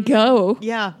one go.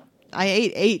 Yeah, I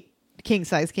ate 8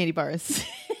 king-size candy bars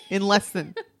in less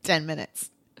than 10 minutes.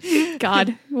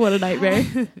 God, what a nightmare.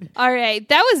 All right.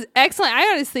 That was excellent.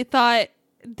 I honestly thought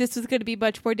this was going to be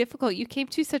much more difficult. You came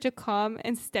to such a calm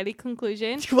and steady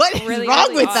conclusion. What is Really wrong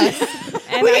early with on. us?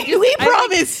 And we I just- we I-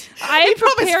 promised. I we am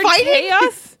promised prepared fighting.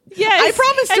 chaos. Yes. I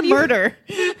promised to And you- murder.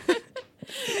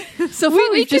 So far, we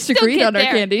we've can just still agreed get on our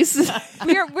there. candies.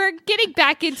 We're getting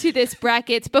back into this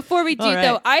brackets. Before we do, All right.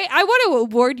 though, I want to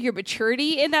award your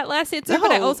maturity in that last answer,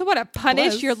 but I Oh, also want to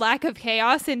punish bless. your lack of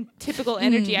chaos and typical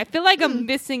energy. I feel like I'm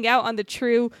missing out on the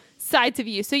true sides of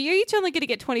you. So you're each only going to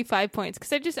get 25 points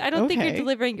because I don't think you're Okay.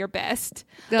 delivering your best.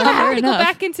 No, I fair want to go enough.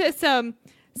 back into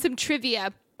some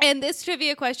trivia. And this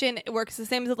trivia question works the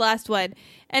same as the last one.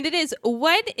 And it is,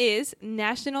 when is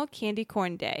National Candy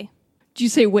Corn Day? Did you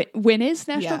say when is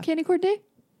National Yeah. Candy Corn Day?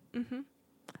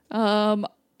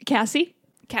 Cassie?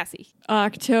 Cassie.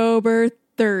 October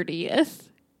 30th.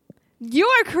 You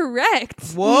are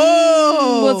correct.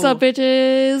 Whoa! What's up,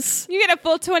 bitches? You get a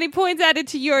full 20 points added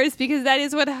to yours because that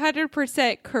is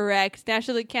 100% correct.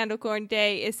 National Candy Corn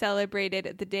Day is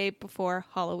celebrated the day before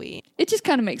Halloween. It just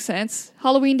kind of makes sense.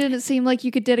 Halloween didn't seem like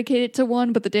you could dedicate it to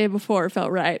one, but the day before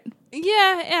felt right.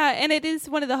 Yeah, and it is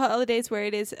one of the holidays where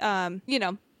it is,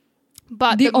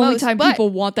 but The only most. time But people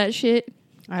want that shit.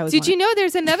 I always did want you know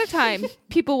there's another time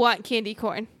people want candy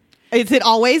corn? it. Is it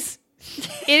always?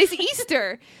 It is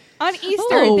Easter. On Easter,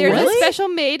 Oh, there's really? a special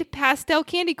made pastel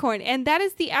candy corn, and that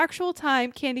is the actual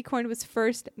time candy corn was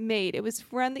first made. It was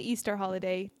around the Easter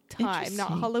holiday time, not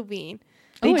Interesting. Halloween.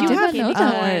 They Oh, I do did have not know candy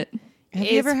that. Have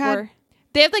you ever had?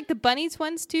 They have like the bunnies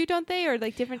ones too, don't they? Or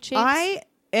like different shapes?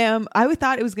 I would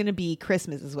thought it was going to be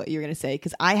Christmas, is what you were going to say,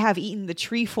 because I have eaten the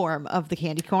tree form of the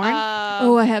candy corn.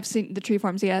 Oh, I have seen the tree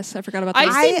farms. Yes, I forgot about that.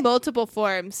 I've seen multiple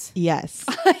forms. Yes.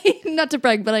 Not to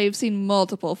brag, but I have seen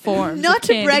multiple forms. Not of to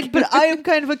candy brag, but I am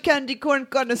kind of a candy corn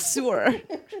connoisseur.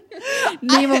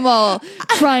 Name them all: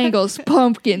 triangles,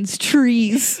 pumpkins,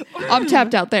 trees. I'm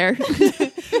tapped out there.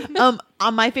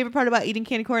 My favorite part about eating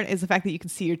candy corn is the fact that you can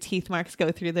see your teeth marks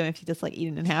go through them if you just like eat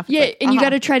it in half. It's Yeah, like, and you uh-huh. got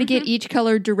to try to get each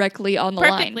color directly on the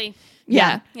Perfectly. line.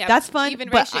 Yeah. Yeah, That's fun. even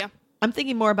but ratio. I'm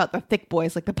thinking more about the thick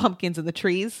boys, like the pumpkins and the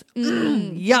trees.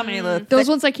 Yummy little. Those thick-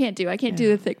 ones I can't do. I can't do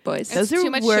the thick boys. Those It's too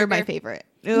much were my sugar. favorite.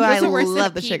 Ooh, Those I are worse than a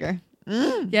love the peep. sugar.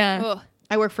 Yeah. Ugh.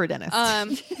 I work for a dentist.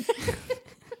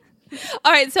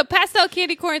 All right, so pastel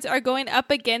candy corns are going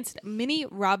up against mini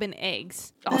robin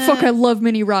eggs. Oh, fuck, I love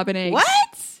mini robin eggs. what?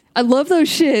 I love those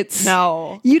shits.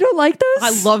 No. You don't like those?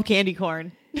 I love candy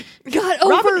corn. God,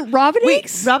 over robin Wait,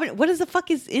 eggs? Robin, what is the fuck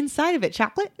is inside of it?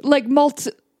 Chocolate? Like malt.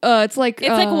 It's like It's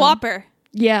like Whopper.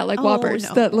 Yeah, like Oh, Whoppers.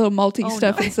 no. That little malty Oh,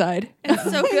 stuff no. inside. It's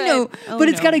so good. No, Oh, but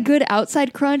it's no. got a good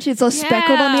outside crunch. It's all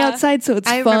speckled on the Yeah. outside, so it's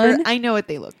I fun. remember. I know what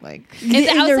they look like. And the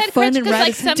they're outside fun crunch, and because like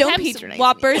radical. Don't sometimes patronize me.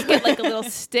 Whoppers get like a little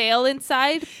stale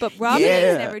inside, but robin Yeah.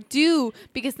 eggs never do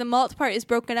because the malt part is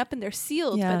broken up and they're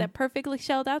sealed, Yeah. but they're perfectly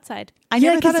shelled outside. I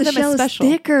yeah, never thought 'cause of the them shell as is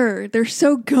special. thicker. They're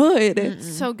so good.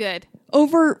 So good.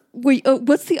 Over wait,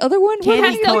 what's the other one? What Candy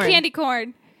was- Pastel corn. candy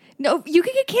corn. No, you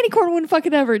can get candy corn one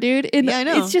fucking ever, dude. And Yeah, I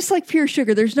know. it's just like pure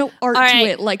sugar. There's no art All to right,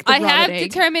 it like the I robin have egg.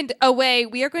 determined a way.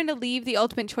 We are going to leave the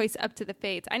ultimate choice up to the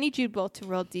fates. I need you both to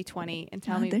roll d20 and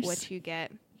tell God, me there's- what you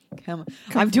get. Come on.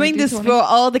 Come I'm on, doing this D20. for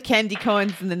all the candy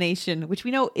corns in the nation, which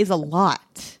we know is a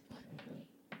lot.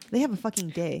 They have a fucking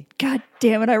day. God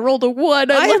damn it! I rolled a 1.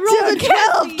 I rolled let a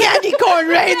down 12. Candy corn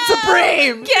reigns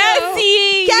supreme.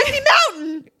 Cassie! Candy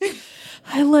Mountain.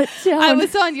 I let down. I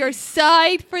was on your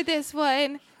side for this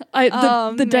one.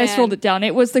 The dice man. rolled it down.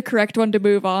 It was the correct one to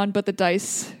move on, but the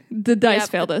dice Yep.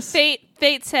 failed us.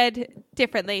 Fate said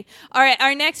differently. All right,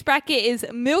 our next bracket is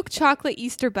milk chocolate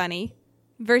Easter bunny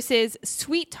versus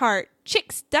sweet tart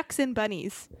chicks, ducks, and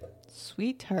bunnies.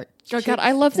 Sweetheart. Oh god,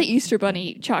 I love the Easter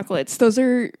bunny chocolates. Those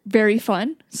are very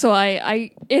fun. So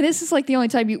I and this is like the only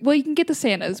time you can get the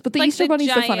Santas, but the Like Easter the bunny's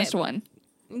the giant- funnest one.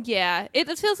 Yeah, it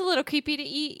feels a little creepy to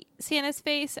eat Santa's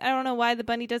face. I don't know why the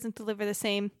bunny doesn't deliver the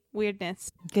same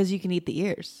weirdness. Because you can eat the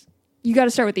ears. You got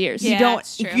to start with the ears. Yeah. You don't.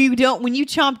 that's true. You don't. When you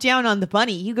chomp down on the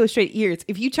bunny, you go straight ears.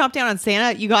 If you chomp down on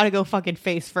Santa, you got to go fucking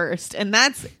face first, and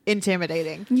that's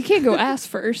intimidating. You can't go ass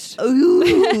first.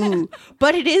 Ooh,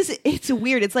 but it's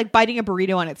weird. It's like biting a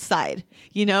burrito on its side.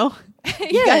 You know?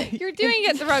 Yeah, you're doing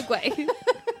it the wrong way.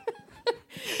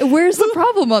 Where's the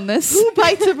problem on this? Who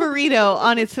bites a burrito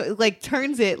on its like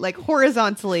turns it like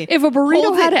horizontally? If a burrito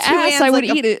holds had it an two ass, hands I would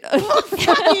like eat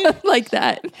it like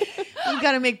that. You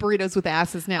got to make burritos with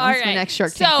asses now. All That's my right. next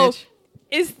Shark Tank So,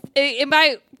 pitch. am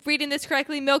I reading this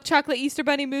correctly? Milk chocolate Easter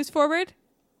bunny moves forward.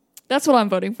 That's what I'm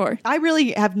voting for. I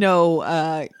really have no.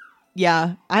 I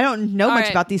don't know All much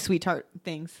right. about these sweetheart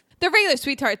things. They're regular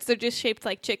sweethearts. They're just shaped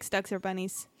like chicks, ducks, or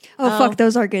bunnies. Oh, fuck,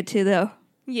 those are good too, though.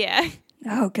 Yeah.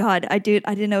 Oh God, I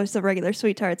didn't know it's the regular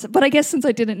sweet tarts, but I guess since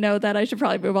I didn't know that, I should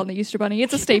probably move on the Easter bunny.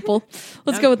 It's a staple.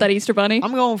 Let's go with that Easter bunny.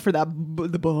 I'm going for that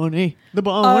the bunny. The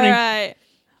bunny. All right.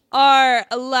 Our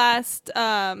last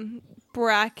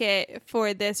bracket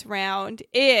for this round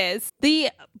is the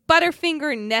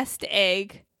Butterfinger nest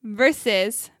egg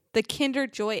versus the Kinder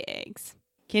Joy eggs.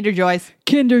 Kinder Joys.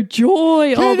 Kinder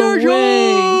Joy all the Kinder Joy!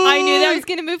 way. I knew that was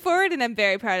going to move forward, and I'm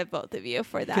very proud of both of you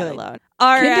for that Good. alone.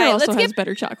 All Kinder right, also let's has get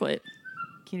better chocolate.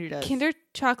 Kinder does. Kinder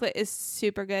chocolate is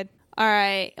super good. All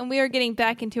right, and we are getting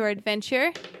back into our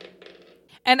adventure.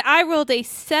 And I rolled a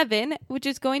 7, which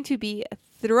is going to be a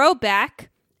throwback.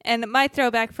 And my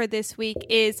throwback for this week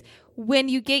is when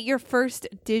you get your first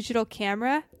digital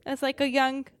camera as like a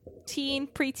young teen,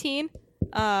 preteen.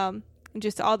 And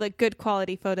just all the good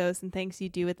quality photos and things you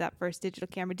do with that first digital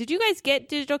camera. Did you guys get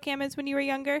digital cameras when you were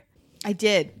younger? I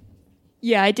did.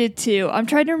 Yeah, I did too. I'm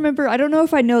trying to remember. I don't know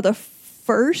if I know the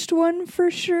first one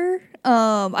for sure.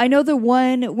 I know the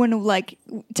one when like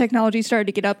technology started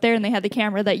to get up there and they had the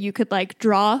camera that you could like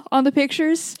draw on the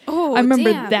pictures. Oh, I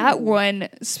remember damn. that one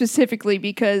specifically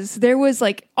because there was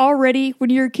like already when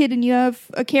you're a kid and you have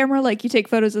a camera, like you take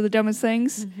photos of the dumbest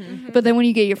things. But then when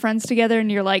you get your friends together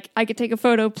and you're like, I could take a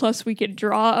photo plus we could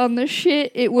draw on this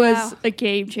shit, it was Wow. a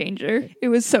game changer. It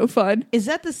was so fun. Is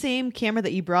that the same camera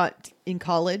that you brought in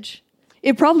college?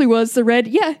 It probably was the red.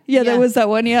 Yeah, Yeah. that was that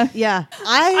one. Yeah. Yeah.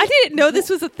 I didn't know this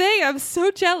was a thing. I'm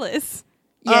so jealous.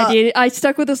 Yeah, dude. I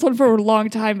stuck with this one for a long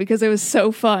time because it was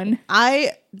so fun.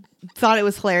 I thought it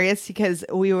was hilarious because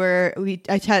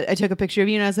I took a picture of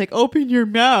you and I was like, open your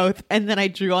mouth, and then I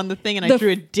drew on the thing and I The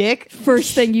drew a dick.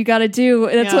 First thing you got to do.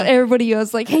 That's Yeah. what everybody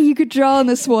was like, hey, you could draw on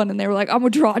this one. And they were like, I'm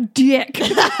going to draw a dick.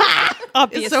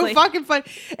 Obviously. It's so fucking fun,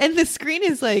 and the screen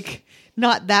is like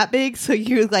not that big, so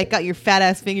you like got your fat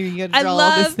ass finger. You got to I draw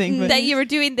all this love thing. But that you were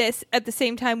doing this at the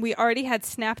same time we already had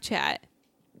Snapchat.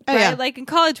 oh Right? yeah, Like in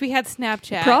college, we had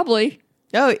Snapchat. Probably.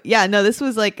 oh yeah. No, this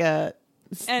was like And-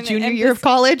 junior and year this of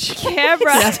college.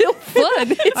 Camera. Still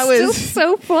fun. It's I was-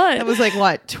 still so fun. That was like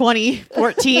what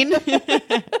 2014.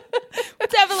 We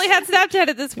definitely had Snapchat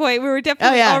at this point. We were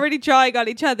definitely Oh, yeah. already drawing on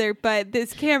each other, but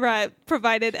this camera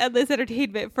provided endless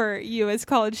entertainment for you as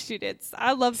college students.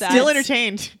 I love that. Still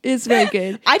entertained. It's very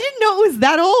good. I didn't know it was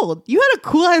that old. You had a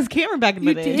cool ass camera back in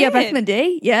the You day. did. Yeah, back in the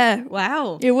day. Yeah.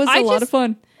 Wow. It was I a lot just- of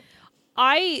fun.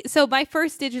 So my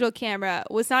first digital camera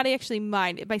was not actually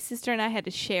mine. My sister and I had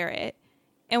to share it.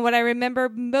 And what I remember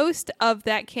most of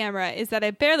that camera is that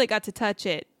I barely got to touch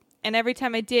it. And every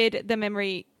time I did, the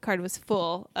memory card was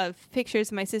full of pictures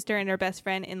of my sister and her best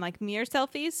friend in like mirror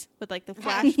selfies with like the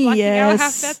flash blocking out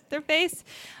Yes. half at their face.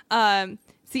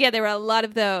 So yeah, there were a lot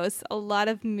of those, a lot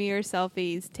of mirror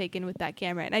selfies taken with that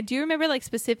camera. And I do remember like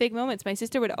specific moments. My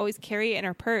sister would always carry it in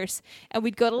her purse, and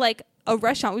we'd go to like a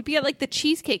restaurant. We'd be at like the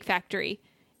Cheesecake Factory.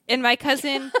 And my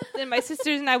cousin and my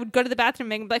sisters and I would go to the bathroom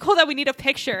and be like, hold on, we need a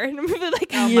picture. And we'd be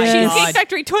like, my Cheesecake God.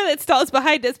 Factory toilet stalls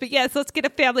behind us. But yes, let's get a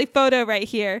family photo right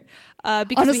here. Because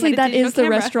we Honestly, had a that digital is the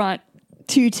camera. restaurant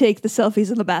to take the selfies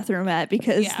in the bathroom at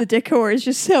because Yeah. the decor is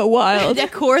just so wild.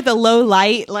 Decor, the low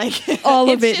light, like All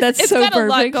of It's it. just- That's it's so got a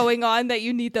lot perfect. going on that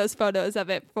you need those photos of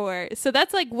it for. So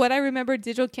that's like what I remember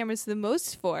digital cameras the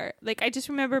most for. Like I just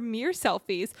remember mirror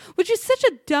selfies, which is such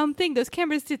a dumb thing. Those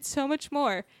cameras did so much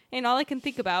more, and all I can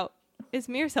think about is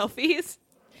mirror selfies.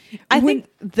 I think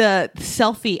the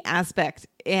selfie aspect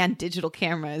and digital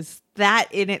cameras, that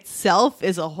in itself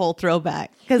is a whole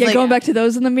throwback. Because Yeah, going back to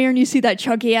those in the mirror and you see that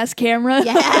chunky ass camera.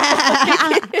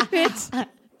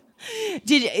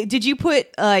 did you put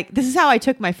like this is how I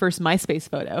took my first MySpace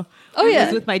photo? Oh, It yeah.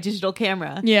 was with my digital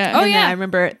camera. Yeah. And Oh, then yeah. I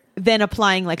remember then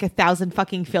applying like 1,000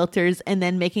 fucking filters and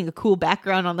then making a cool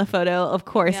background on the photo, of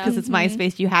course, Yeah. because it's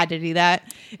MySpace. You had to do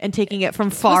that, and taking it from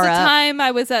It was far the up. time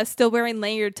I was still wearing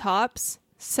layered tops.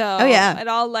 So Oh, yeah. it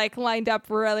all like lined up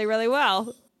really, really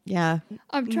well. Yeah,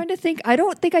 I'm trying to think. I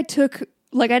don't think I took,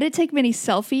 like, I didn't take many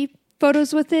selfie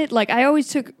photos with it. Like I always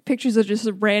took pictures of just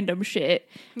random shit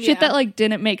Yeah. that like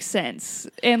didn't make sense,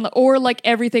 and or like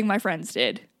everything my friends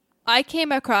did. I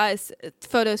came across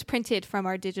photos printed from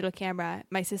our digital camera.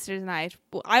 My sisters and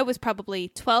I was probably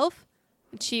 12.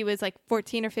 She was like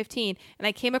 14 or 15. And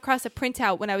I came across a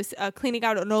printout when I was cleaning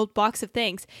out an old box of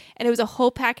things. And it was a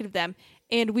whole packet of them.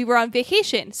 And we were on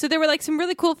vacation. So there were like some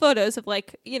really cool photos of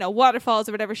like, waterfalls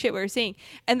or whatever shit we were seeing.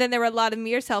 And then there were a lot of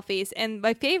mirror selfies. And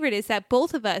my favorite is that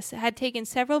both of us had taken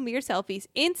several mirror selfies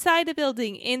inside a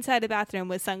building, inside a bathroom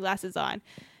with sunglasses on.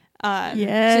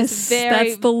 Yes, just very,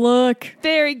 that's the look.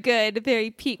 very good,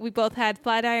 very peak. We both had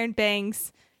flat iron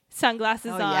bangs,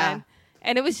 sunglasses on, yeah.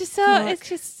 and it was just so.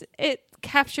 Fuck. It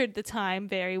captured the time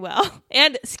very well.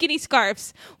 And skinny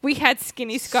scarves. We had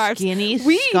skinny scarves.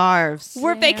 Scarves.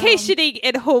 We're Damn. vacationing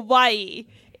in Hawaii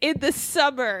in the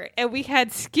summer, and we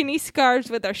had skinny scarves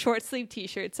with our short sleeve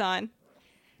T-shirts on.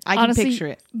 I can Honestly, picture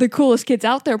it. the coolest kids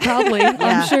out there, probably.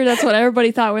 I'm sure that's what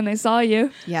everybody thought when they saw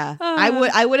you. Yeah.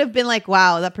 I would have been like,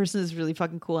 wow, that person is really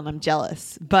fucking cool and I'm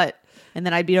jealous. And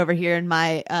then I'd be over here in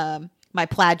my my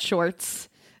plaid shorts,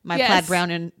 my Yes. plaid brown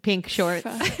and pink shorts,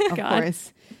 of God.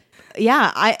 course.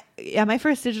 Yeah, my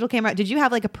first digital camera. Did you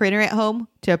have like a printer at home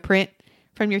to print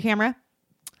from your camera?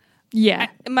 Yeah.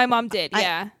 My mom did,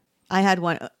 yeah. I had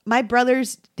one. My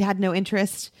brothers had no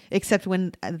interest except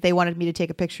when they wanted me to take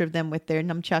a picture of them with their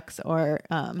nunchucks or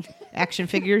action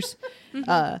figures,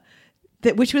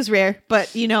 which was rare.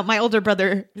 But, my older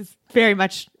brother very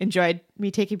much enjoyed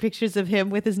me taking pictures of him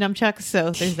with his nunchucks.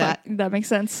 So there's that. That makes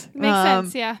sense. Makes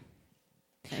sense, yeah.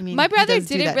 I mean, My he brother does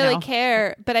do didn't that really now.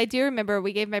 care, but I do remember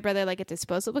we gave my brother like a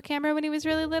disposable camera when he was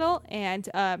really little, and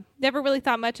never really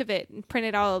thought much of it. And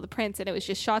printed all of the prints, and it was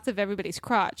just shots of everybody's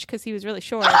crotch because he was really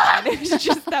short, and it was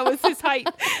just that was his height.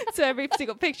 So every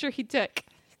single picture he took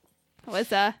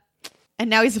was And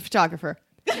now he's a photographer.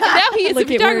 now he is a Look at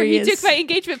where photographer. he He took is. my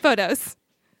engagement photos,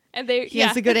 and they He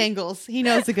has the good angles. He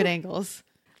knows the good angles.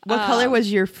 What color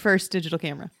was your first digital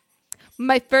camera?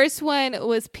 My first one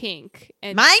was pink.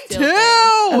 And Mine silver. too.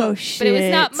 Oh, shit. But it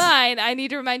was not mine. I need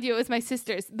to remind you, it was my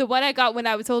sister's. The one I got when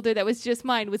I was older that was just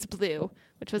mine was blue,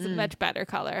 which was a much better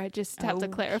color. I just have to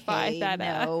clarify Okay, that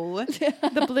no.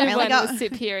 the blue I only one got- was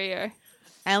superior.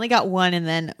 I only got one, and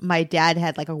then my dad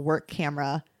had like a work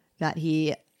camera that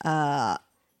he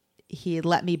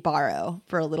let me borrow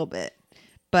for a little bit,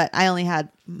 but I only had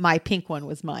my pink one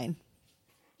was mine,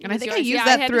 and I think I Yours? used Yeah,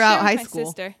 that had to throughout share with high my school.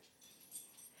 sister.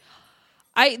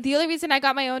 The only reason I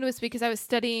got my own was because I was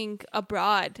studying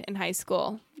abroad in high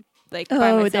school, like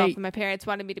by Oh, myself, they- and my parents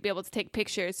wanted me to be able to take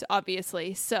pictures,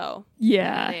 obviously. So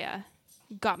Yeah.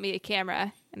 they got me a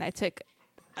camera, and I took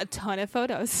a ton of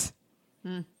photos.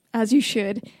 As you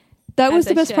should. That was As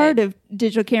the I best should. part of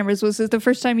digital cameras was the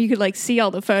first time you could like see all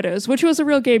the photos, which was a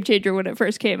real game changer when it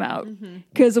first came out.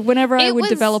 Because whenever I It would was-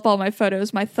 develop all my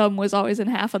photos, my thumb was always in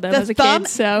half of them The as a thumb- kid.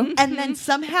 So And then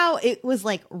somehow it was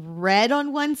like red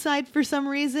on one side for some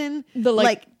reason. The,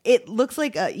 like- it looks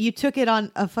like you took it on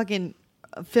a fucking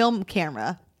film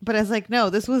camera. But I was like, no,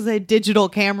 this was a digital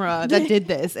camera that did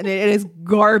this, and it is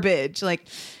garbage. Like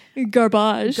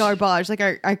garbage. garbage. Like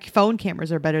our phone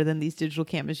cameras are better than these digital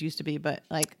cameras used to be. But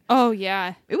like, Oh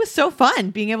yeah, it was so fun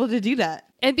being able to do that.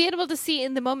 and being able to see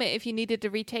in the moment if you needed to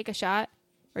retake a shot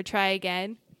or try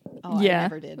again. Oh, I Yeah.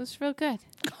 never It did. was real good.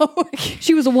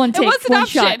 She was a one take, It was an one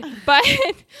option, shot. but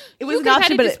It was you an could have option,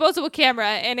 had a but it- disposable camera,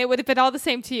 and it would have been all the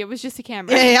same to you. It was just a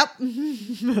camera. Yep.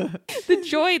 The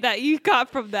joy that you got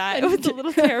from that, it was a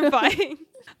little terrifying.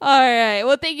 All right.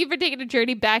 Well, thank you for taking a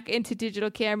journey back into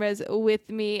digital cameras with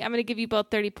me. I'm going to give you both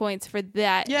 30 points for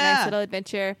that Yeah. nice little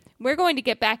adventure. We're going to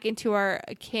get back into our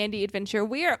candy adventure.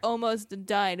 We are almost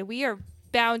done. We are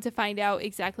bound to find out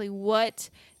exactly what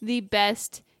the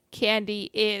best candy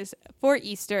is for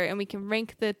Easter, and we can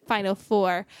rank the final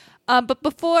four. But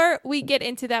before we get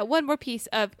into that, one more bit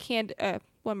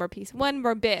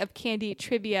of candy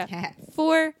trivia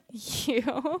for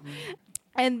you.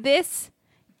 And this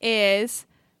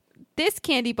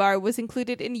candy bar was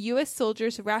included in U.S.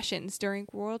 soldiers' rations during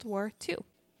World War II.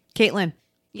 Caitlin,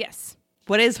 Yes.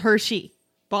 what is Hershey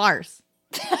bars?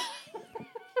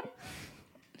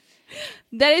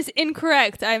 That is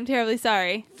incorrect. I'm terribly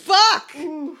sorry. Fuck.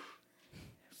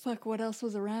 Fuck, what else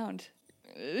was around?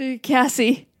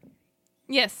 Cassie.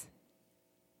 Yes.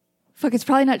 Fuck, it's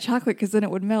probably not chocolate because then it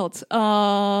would melt.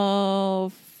 Oh, I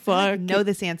fuck. know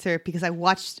this answer because I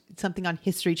watched something on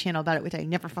History Channel about it, which I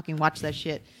never fucking watched that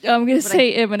shit. I'm going to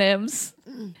say M&M's.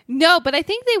 No, but I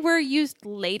think they were used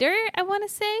later, I want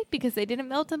to say, because they didn't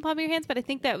melt in the palm of your hands, but I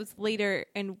think that was later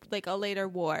in like a later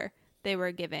war they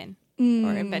were given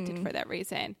or invented for that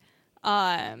reason.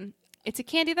 It's a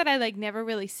candy that I like never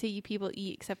really see people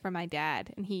eat except for my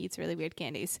dad, and he eats really weird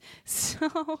candies. So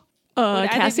would either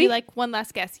Cassie? be like one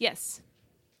last guess. Yes.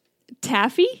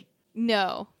 Taffy?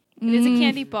 No. It is a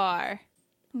candy bar.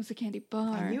 What was a candy I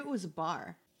bar? knew it was a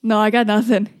bar. No, I got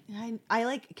nothing. I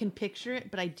like can picture it,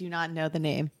 but I do not know the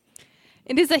name.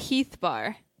 It is a Heath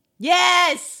bar.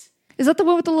 Yes, Is that the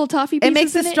one with the little toffee pieces it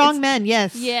makes in us strong It's- men.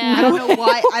 Yes. Yeah. I don't know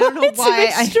why. I don't know It's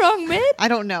why. a strong man? I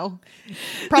don't know.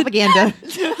 Propaganda.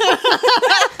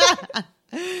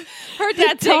 Her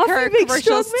dad take toffee her makes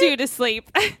commercials strong too to sleep.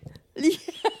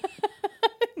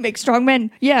 Make strong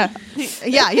men. Yeah.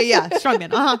 yeah. Strong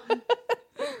men.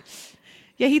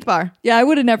 Yeah, Heath Bar. Yeah, I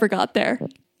would have never got there.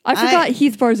 I forgot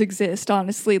Heath bars exist,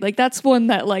 honestly. Like, that's one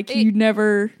that, like, you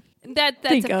never... That's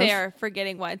think a of. fair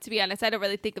forgetting one. To be honest, I don't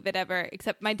really think of it ever,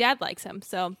 except my dad likes them.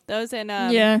 So those and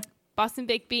yeah. Boston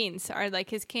baked beans are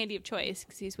like his candy of choice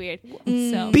because he's weird.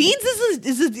 Mm. So Beans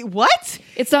is what?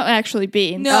 It's not actually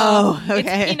beans. no, Oh,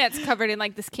 okay. it's peanuts covered in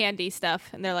like this candy stuff,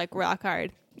 and they're like rock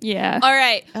hard. Yeah. All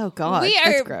right, Oh God, We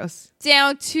that's are- gross.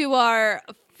 down to our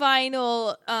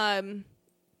final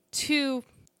 2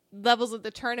 levels of the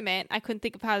tournament. I couldn't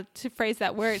think of how to phrase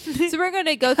that word, so we're going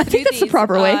to go through think that's the these,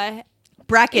 proper way.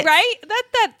 Bracket. right?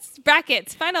 That's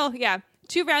brackets. Final,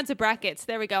 2 rounds of brackets.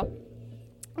 There we go.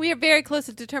 We are very close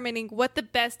to determining what the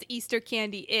best Easter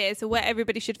candy is, what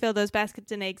everybody should fill those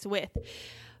baskets and eggs with.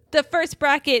 The first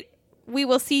bracket, we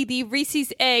will see the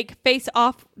Reese's Egg face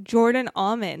off Jordan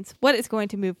Almonds. What is going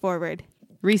to move forward?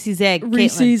 Reese's Egg. Caitlin.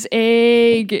 Reese's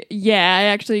Egg. Yeah, I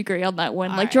actually agree on that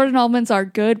one. All Like, right. Jordan Almonds are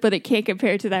good, but it can't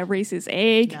compare to that Reese's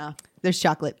Egg. No, there's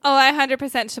chocolate. Oh, I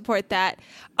 100% support that.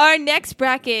 Our next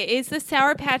bracket is the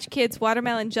Sour Patch Kids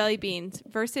Watermelon Jelly Beans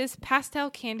versus Pastel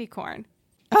Candy Corn.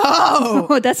 Oh,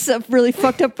 Oh, that's a really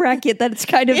fucked up bracket that it's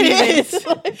kind of It even. is.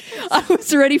 I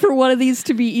was ready for one of these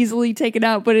to be easily taken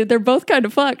out, but they're both kind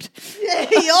of fucked. they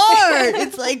are.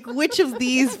 It's like which of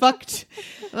these fucked?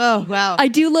 Oh wow. I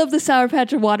do love the Sour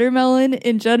Patch Watermelon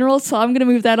in general, so I'm going to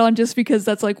move that on just because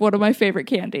that's like one of my favorite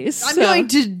candies. I'm So- going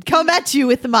to come at you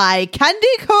with my candy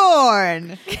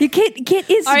corn. You can't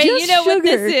it's All right, just you know what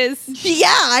sugar. this is. Yeah,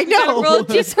 I Gotta know. roll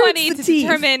This D20 hurts to the teeth.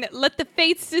 determine. Let the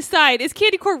fates decide. Is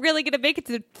candy corn really going to make it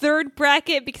to the third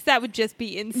bracket? Because that would just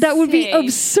be insane. That would be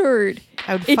absurd.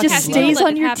 I would It fucking just love stays it.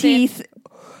 on your Happen. teeth.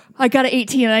 I got an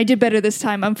 18 and I did better this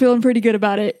time. I'm feeling pretty good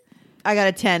about it. I got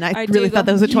a 10. I do really thought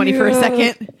that was a 20 for a Yeah.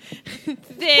 second.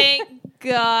 Thank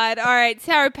God. All right,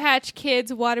 Sour Patch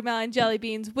Kids Watermelon Jelly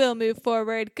Beans will move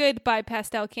forward. Goodbye,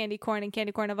 pastel candy corn and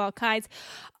candy corn of all kinds.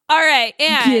 All right,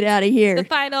 and Get out of here. the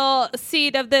final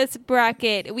seed of this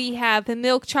bracket, we have the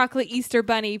Milk Chocolate Easter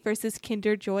Bunny versus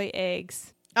Kinder Joy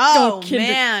Eggs. Oh, Kinder-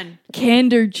 man.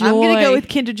 Kinder Joy. I'm going to go with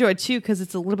Kinder Joy too because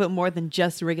it's a little bit more than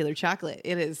just regular chocolate.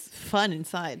 It is fun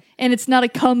inside. and it's not a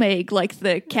cum egg like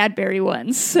the Cadbury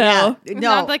ones. So No,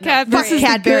 Not the Cadbury. fuck This is the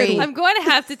Cadbury. good one. I'm going to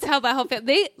have to tell my whole family.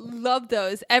 They love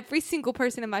those. Every single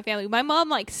person in my family. My mom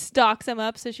like stocks them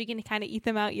up so she can kind of eat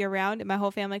them out year round. And my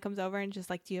whole family comes over and just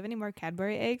like, do you have any more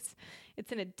Cadbury eggs?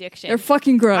 It's an addiction. they're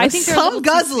fucking gross. I think they're a Cum little too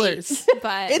guzzlers. sweet,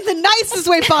 but In the nicest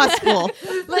way possible.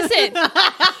 listen,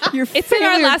 your it's in our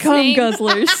family are last cum name.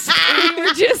 guzzlers. we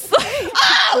were just like,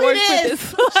 Oh, bored it with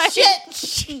is. this life.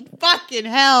 Shit. Fucking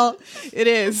hell. It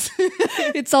is.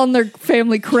 It's on their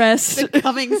family crest.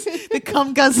 The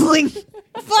cum guzzling.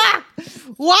 Fuck.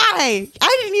 Why?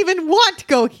 I didn't even want to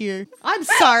go here. I'm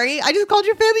sorry. I just called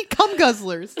your family cum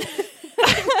guzzlers.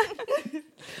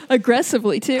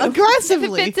 Aggressively too.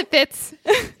 Aggressively. If it fits.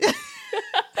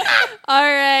 All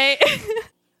right.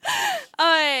 All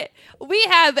right. We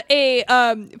have a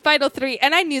final 3,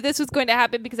 and I knew this was going to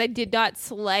happen because I did not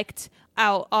select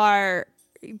out our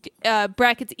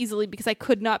brackets easily because I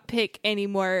could not pick any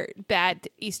more bad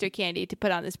Easter candy to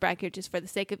put on this bracket just for the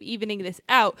sake of evening this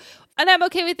out. And I'm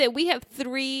okay with it. We have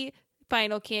 3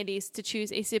 final candies to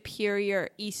choose a superior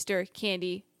Easter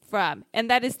candy from, and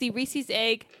that is the Reese's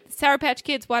Egg, Sour Patch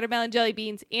Kids Watermelon Jelly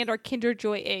Beans, and our Kinder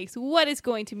Joy Eggs. What is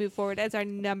going to move forward as our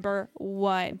number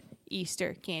 1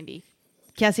 Easter candy?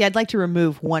 Cassie, I'd like to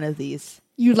remove one of these.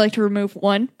 You'd like to remove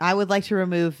one? I would like to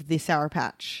remove the Sour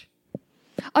Patch.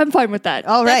 I'm fine with that.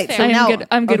 All right. fair. So I am now good-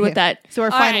 I'm good with that. So our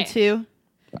All final right. 2.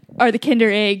 Are the Kinder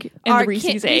Egg and Our the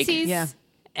Reese's Egg. Reese's Yeah.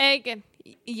 Egg, and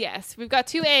yes, we've got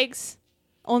 2 eggs.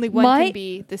 Only one My- can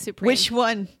be the supreme. Which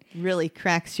one? really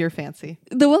cracks your fancy?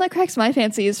 The one that cracks my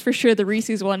fancy is for sure the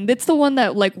Reese's one. It's the one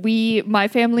that like my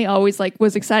family always like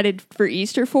was excited for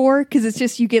Easter for, because it's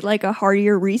just you get like a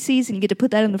heartier Reese's and you get to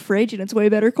put that in the fridge and it's way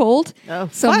better cold. Oh,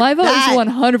 so fuck my vote that. is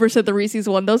 100% the Reese's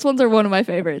one. Those ones are one of my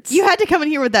favorites. You had to come in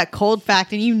here with that cold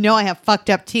fact, and you know I have fucked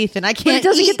up teeth, and I But can't it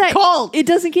doesn't eat get that cold. It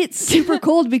doesn't get super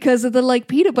cold because of the like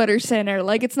peanut butter center.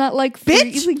 Like it's not like Bitch,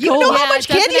 freezing you cold. know how Yeah, much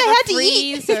it doesn't candy I ever had to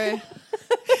eat? freeze or-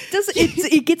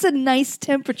 It gets a nice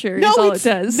temperature. No, is all it's it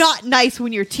does. not nice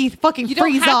when your teeth fucking You don't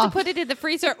freeze have off. to put it in the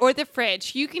freezer or the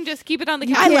fridge. You can just keep it on the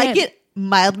You I counter. like can. it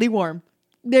mildly warm.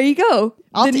 There you go.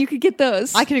 I'll Then ta- you could get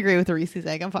those. I can agree with the Reese's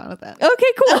egg. I'm fine with that.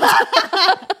 Okay, cool.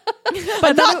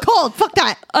 But not cold. Fuck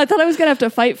that. I thought I was gonna have to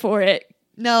fight for it.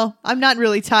 No, I'm not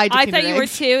really tied to I Kinder thought you were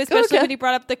eggs. too, especially Okay. when you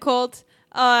brought up the cold.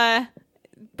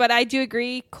 But I do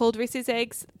agree, cold Reese's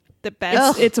eggs, the best.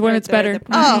 Ugh. It's when Or it's the- better. the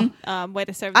prime, Oh. way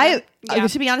to serve I them. Yeah.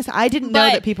 to be honest, I didn't know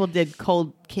But- that people did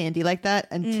cold candy like that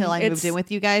until I moved it's- in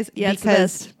with you guys yeah, it's the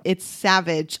because best. it's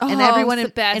savage, Oh, and everyone it's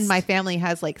the best. in my family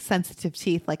has like sensitive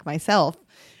teeth like myself,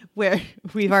 where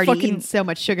we've already Fucking- eaten so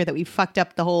much sugar that we fucked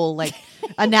up the whole like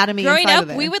anatomy. Growing inside up, of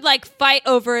there. we would like fight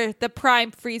over the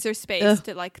prime freezer space Ugh.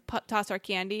 to like toss our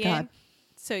candy God. in,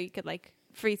 so you could like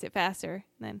freeze it faster,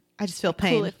 and then I just feel cool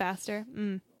pain. it faster.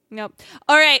 Nope.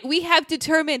 All right, we have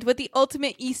determined what the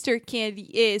ultimate Easter candy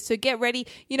is. So get ready.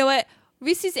 You know what?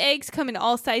 Reese's eggs come in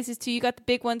all sizes too. You got the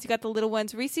big ones, you got the little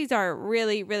ones. Reese's are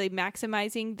really, really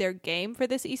maximizing their game for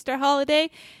this Easter holiday.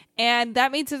 And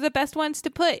that means they're the best ones to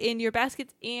put in your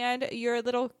baskets and your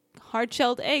little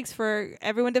hard-shelled eggs for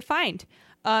everyone to find.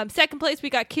 Second place, we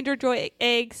got Kinder Joy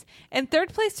eggs. And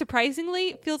third place,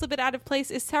 surprisingly, feels a bit out of place,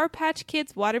 is Sour Patch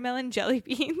Kids watermelon jelly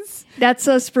beans. That's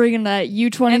us bringing that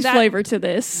U20s And that- flavor to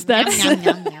this. That's Yum,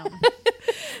 yum, yum.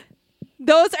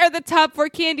 Those are the top 4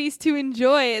 candies to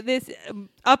enjoy this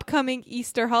upcoming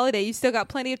Easter holiday. You still got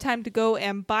plenty of time to go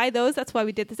and buy those. That's why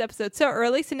we did this episode so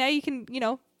early. So now you can,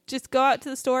 just go out to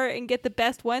the store and get the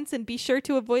best ones, and be sure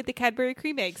to avoid the Cadbury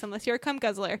cream eggs unless you're a cum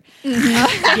guzzler.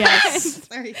 yes.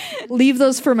 Sorry. Leave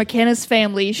those for McKenna's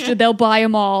family. They'll buy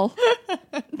them all.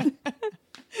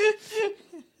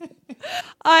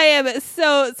 I am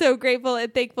so grateful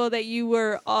and thankful that you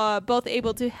were both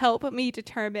able to help me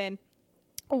determine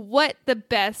what the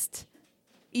best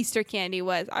Easter candy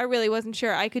was. I really wasn't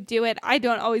sure I could do it. I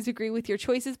don't always agree with your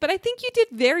choices, but I think you did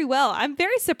very well. I'm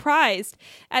very surprised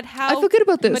at how I feel good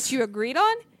about this. much you agreed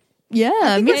on. Yeah,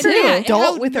 me it's too. pretty Yeah,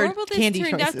 adult how with our normal this candy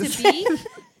turned out choices. to be.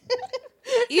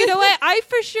 You know what? I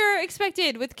for sure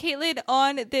expected with Caitlin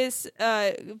on this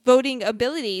voting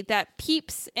ability that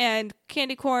Peeps and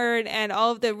candy corn and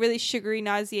all of the really sugary,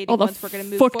 nauseating All the ones were going to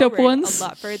move fucked up forward ones. a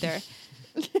lot further.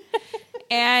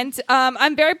 And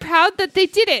I'm very proud that they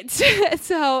did it.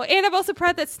 And I'm also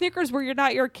proud that Snickers were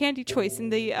not your candy choice in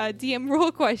the DM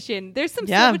rule question. There's so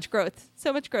Yeah. much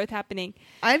growth happening.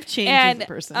 I've changed And, as a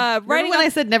person. writing Remember when on- I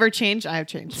said never change? I have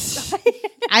changed.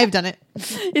 I've done it.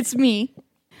 It's me.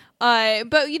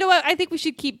 But you know what? I think we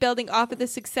should keep building off of the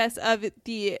success of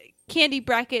the candy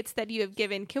brackets that you have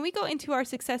given. Can we go into our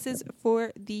successes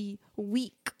for the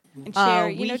week and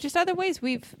share, just other ways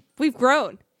we've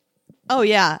grown? Oh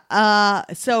yeah.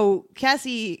 So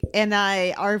Cassie and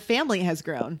our family has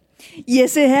grown.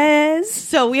 Yes, it has.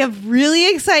 So we have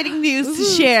really exciting news to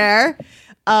share.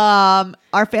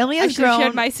 Our family I has should have grown,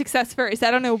 shared my success first.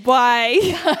 I don't know why.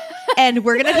 and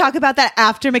we're going to talk about that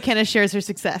after McKenna shares her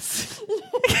success.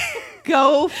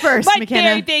 Go first, My McKenna.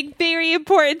 very big, very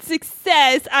important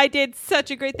success. I did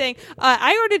such a great thing.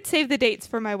 I ordered save the dates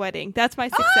for my wedding. That's my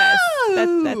success.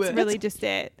 Oh, That's really just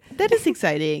it. That is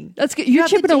exciting. That's good. You're have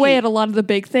the chipping away date. at a lot of the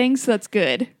big things. So that's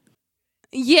good.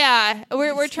 Yeah,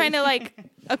 we're trying to like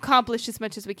accomplish as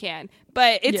much as we can,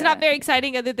 but it's Yeah. not very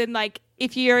exciting. Other than like,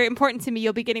 if you're important to me,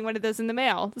 you'll be getting one of those in the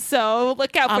mail. So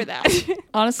look out for that.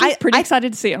 Honestly, pretty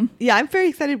excited to see them. Yeah, I'm very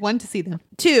excited. One, to see them.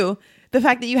 Two, the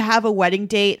fact that you have a wedding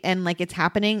date and like it's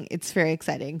happening, it's very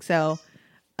exciting. So,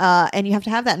 and you have to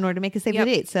have that in order to make a save Yep.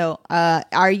 the date. So,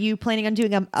 are you planning on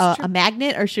doing a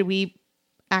magnet, or should we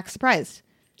act surprised?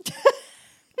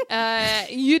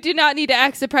 You do not need to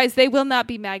act surprised. They will not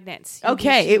be magnets. You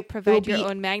Okay, need to it will provide your be-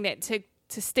 own magnet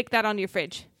to stick that on your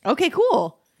fridge. Okay,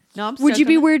 cool. No, I'm Would you stoked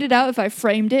be on weirded out if I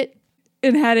framed it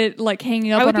and had it like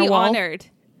hanging up I would on our be wall? honored that.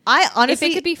 I if honestly,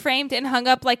 it could be framed and hung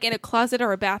up like in a closet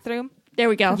or a bathroom. There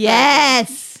we go.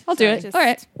 yes, I'll do it. Just- All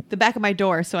right. the back of my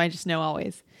door, so I just know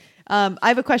always. I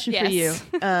have a question for you.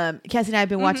 Yes. Cassie and I have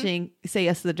been watching Say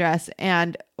Yes to the Dress,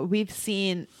 and we've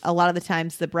seen a lot of the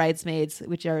times the bridesmaids,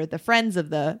 which are the friends of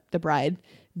the bride,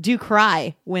 do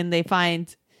cry when they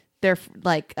find their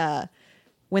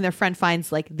when their friend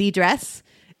finds like the dress.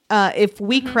 If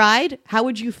we cried, how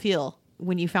would you feel?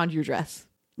 when you found your dress?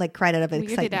 Like cried out of Weirded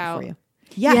excitement out. for you.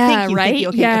 Yeah, Yeah, thank you. right? Thank you.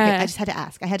 Okay, Yeah. okay. I just had to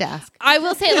ask. I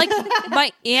will say, like,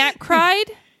 my aunt cried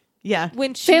Yeah.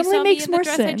 when she Family saw me makes in the more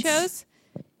dress sense. I chose.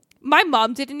 My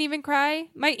mom didn't even cry.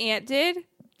 My aunt did.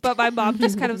 But my mom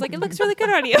just kind of was like, it looks really good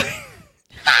on you.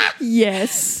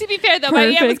 Yes. To be fair, though, my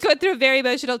aunt was Perfect. going through a very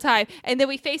emotional time. And then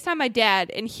we FaceTimed my dad,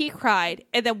 and he cried.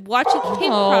 And then watching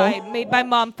him Aw. cry made my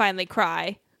mom finally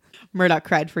cry. Murdoch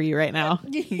cried for you right now.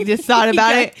 He just thought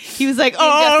about it. He was like,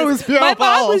 "Oh, it was My beautiful."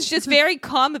 mom was just very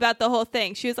calm about the whole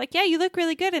thing. She was like, yeah, you look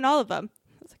really good in all of them.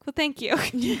 I was like, well, thank you.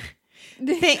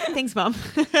 Thanks, Mom.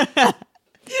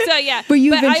 So, yeah. But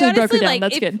you I eventually broke her honestly, down. like,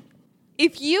 That's if- good.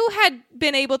 If you had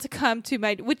been able to come to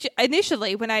which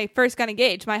initially when I first got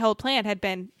engaged, my whole plan had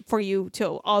been for you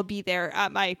to all be there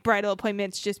at my bridal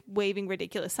appointments, just waving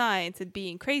ridiculous signs and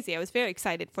being crazy. I was very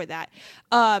excited for that.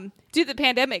 Due to the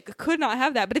pandemic, could not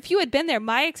have that. But if you had been there,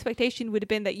 my expectation would have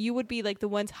been that you would be like the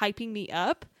ones hyping me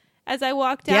up as I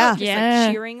walked out, just Yeah.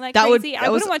 like cheering like That would- crazy. that I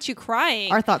was wouldn't want you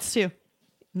crying. Our thoughts too.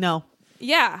 No.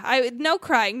 Yeah, no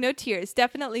crying, no tears.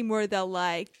 Definitely more the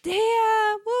like, damn,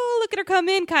 whoa, look at her come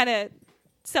in kind of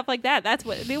stuff like that. That's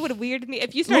what they would have weirded me.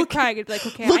 If you started crying, it'd be like,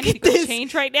 okay, I look need to at go this.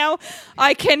 change right now.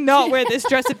 I cannot wear this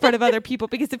dress in front of other people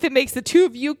because if it makes the two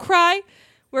of you cry,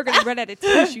 we're going to run out of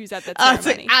tissues at the It's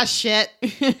ceremony. like, shit.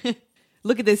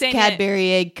 Look at this Sing it.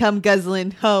 Cadbury egg come guzzling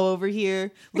hoe over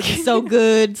here. Looking so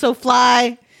good, so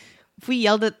fly. If we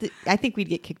yelled at I think we'd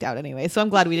get kicked out anyway. So I'm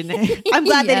glad we didn't. I'm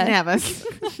glad they Yeah. didn't have us.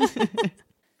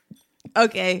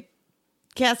 Okay.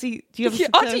 Cassie, do you have a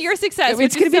On to success? your success.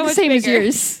 It's going to be the same as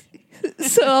yours.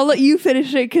 So I'll let you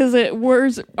finish it because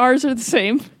ours are the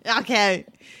same. Okay.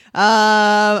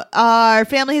 Our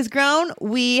family has grown.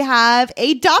 We have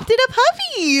adopted a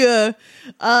puppy.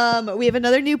 We have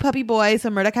another new puppy boy. So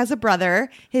Murdoch has a brother.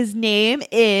 His name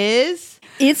is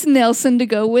It's Nelson to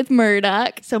go with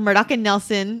Murdoch. Murdoch and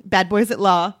Nelson, bad boys at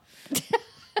law.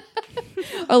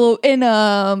 Although,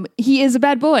 and he is a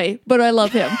bad boy, but I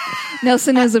love him.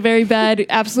 Nelson is a very bad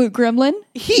absolute gremlin.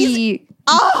 He's 100%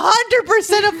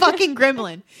 a fucking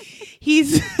gremlin.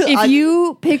 He's If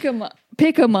you pick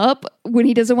him up when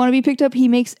he doesn't want to be picked up, he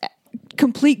makes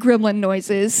complete gremlin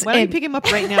noises. Why don't you and pick him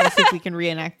up right now to see if we can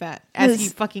reenact that? As Yes.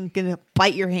 he's fucking gonna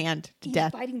bite your hand to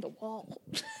death. biting the wall.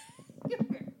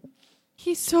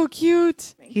 He's so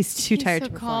cute. He's too tired so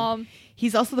to perform. calm.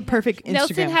 He's also the perfect Instagram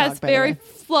Nelson has dog, by the very way.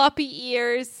 floppy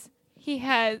ears.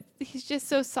 He's just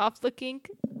so soft looking.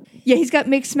 Yeah, he's got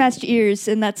mixed matched ears,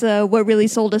 and that's what really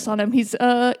sold us on him. He's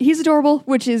adorable,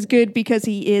 which is good because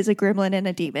he is a gremlin and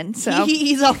a demon. So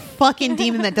He's a fucking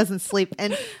demon that doesn't sleep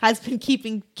and has been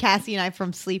keeping Cassie and I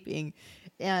from sleeping.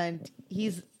 And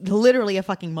he's literally a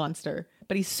fucking monster.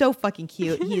 But he's so fucking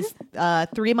cute. He's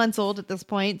 3 months old at this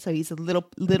point, so he's a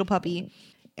little puppy.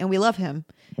 And we love him.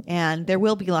 And there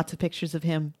will be lots of pictures of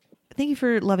him. Thank you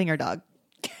for loving our dog.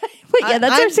 but yeah,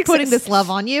 that's I'm our success. putting this love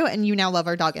on you, and you now love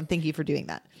our dog. And thank you for doing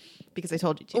that. Because I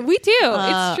told you to. We do.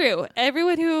 It's true.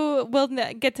 Everyone who will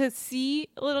get to see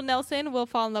little Nelson will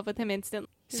fall in love with him instantly.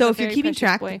 He's So a if you're very keeping precious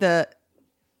track, boy.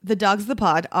 the dogs of the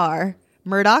pod are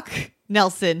Murdoch,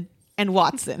 Nelson, and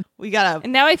Watson. We got a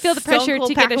And now I feel the stone pressure cold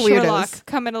to get pack a of weirdos. Sherlock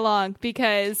coming along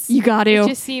because You got to. it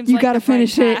just seems You like got to the right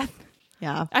finish it. path.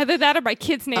 Yeah. Either that or my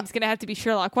kid's name's going to have to be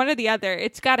Sherlock. One or the other.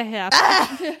 It's got to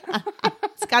happen.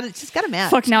 It's just got a match.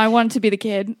 Fuck, now I want it to be the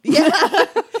kid.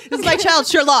 This is my child,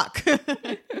 Sherlock.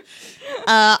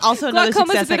 Also another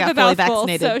Glaucoma's a success. I bit of got a fully mouthful,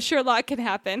 vaccinated. so Sherlock can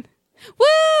happen. Woo!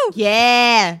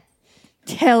 Yeah.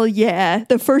 Hell yeah.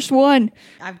 The first one.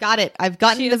 I've got it. I've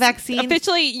gotten She the is- vaccine.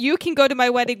 Officially, you can go to my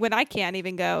wedding when I can't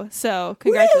even go. So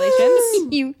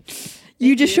congratulations.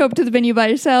 You just show up to the venue by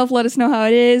yourself. Let us know how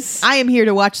it is. I am here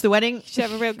to watch the wedding. You should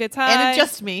have a real good time. And it's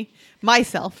just me,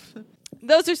 myself.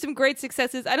 Those are some great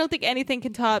successes. I don't think anything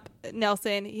can top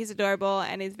Nelson. He's adorable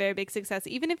and he's a very big success.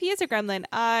 Even if he is a gremlin,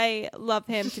 I love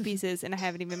him to pieces and I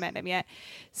haven't even met him yet.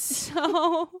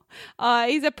 So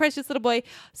he's a precious little boy.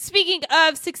 Speaking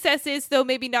of successes, though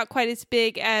maybe not quite as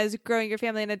big as growing your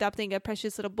family and adopting a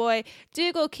precious little boy,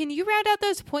 Dougal, can you round out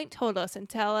those point totals and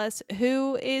tell us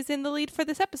who is in the lead for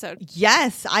this episode?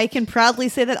 Yes, I can proudly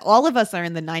say that all of us are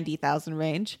in the 90,000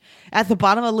 range. At the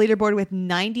bottom of the leaderboard with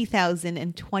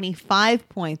 90,025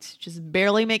 points, just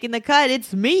barely making the cut,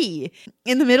 it's me.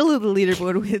 In the middle of the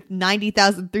leaderboard with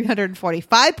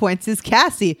 90,345 points is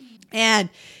Cassie. And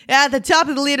at the top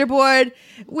of the leaderboard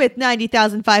with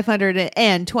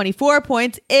 90,524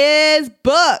 points is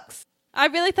Books. I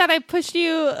really thought I pushed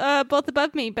you both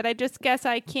above me, but I just guess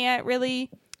I can't really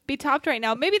be topped right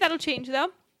now. Maybe that'll change,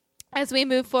 though, as we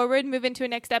move forward, move into a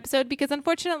next episode, because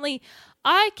unfortunately,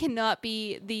 I cannot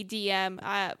be the DM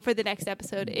for the next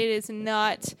episode. It is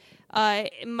not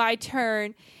my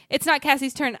turn. It's not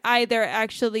Cassie's turn either,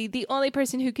 actually. The only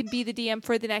person who can be the DM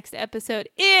for the next episode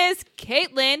is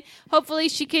Caitlin. Hopefully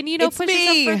she can, push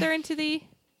herself further into the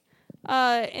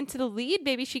lead.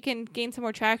 Maybe she can gain some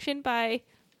more traction by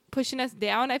pushing us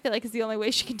down. I feel like is the only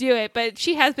way she can do it. But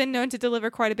she has been known to deliver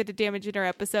quite a bit of damage in her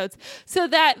episodes. So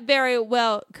that very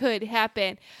well could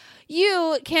happen.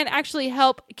 You can actually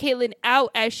help Caitlin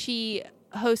out as she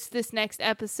hosts this next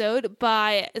episode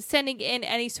by sending in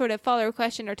any sort of follower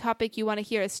question or topic you want to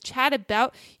hear us chat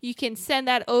about. You can send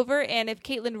that over, and if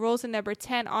Caitlin rolls a number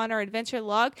 10 on our adventure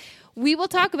log, we will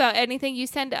talk about anything you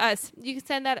send to us. You can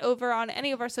send that over on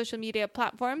any of our social media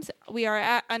platforms. We are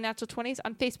at Unnatural 20s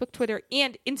on Facebook, Twitter,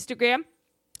 and Instagram.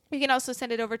 You can also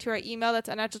send it over to our email. That's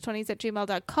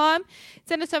unnatural20s@gmail.com.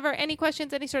 Send us over any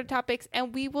questions, any sort of topics,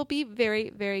 and we will be very,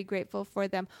 very grateful for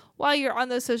them. While you're on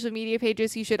those social media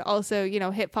pages, you should also,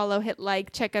 hit follow, hit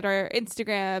like, check out our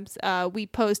Instagrams. We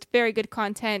post very good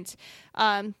content,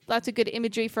 lots of good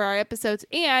imagery for our episodes,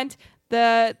 and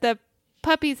the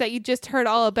puppies that you just heard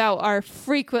all about are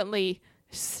frequently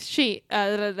shown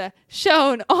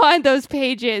on those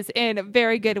pages in a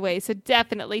very good way. So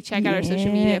definitely check out our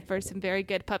social media for some very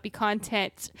good puppy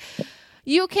content.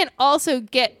 You can also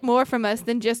get more from us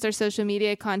than just our social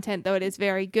media content, though it is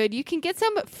very good. You can get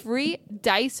some free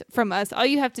dice from us. All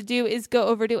you have to do is go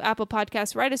over to Apple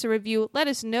Podcasts, write us a review, let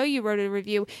us know you wrote a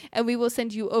review, and we will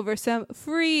send you over some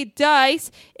free dice.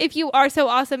 If you are so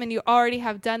awesome and you already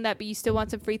have done that, but you still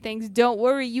want some free things, don't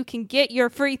worry. You can get your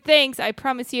free things. I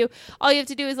promise you. All you have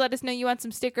to do is let us know you want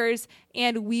some stickers,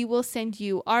 and we will send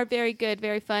you our very good,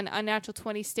 very fun Unnatural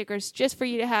 20 stickers just for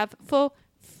you to have for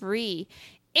free.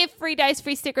 If free dice,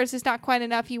 free stickers is not quite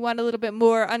enough, you want a little bit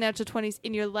more Unnatural 20s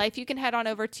in your life, you can head on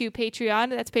over to Patreon.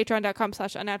 That's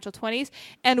patreon.com/unnatural20s.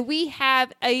 And we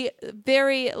have a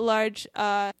very large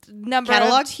number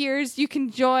of tiers you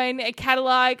can join, a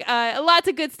catalog, lots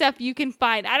of good stuff you can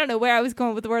find. I don't know where I was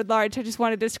going with the word large. I just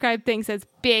wanted to describe things as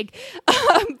big.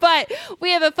 But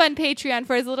we have a fun Patreon.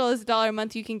 For as little as $1 a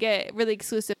month, you can get really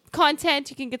exclusive content.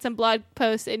 You can get some blog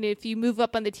posts. And if you move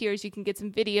up on the tiers, you can get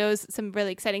some videos, some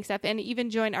really exciting stuff, and even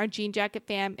join our Jean Jacket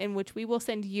fam, in which we will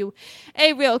send you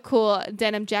a real cool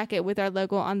denim jacket with our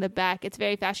logo on the back. It's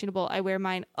very fashionable. I wear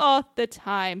mine all the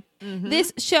time. Mm-hmm.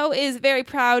 This show is very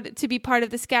proud to be part of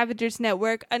the Scavengers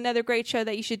Network. Another great show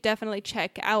that you should definitely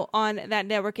check out on that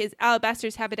network is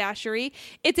Alabaster's Haberdashery.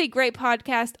 It's a great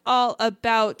podcast all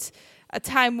about a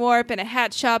time warp and a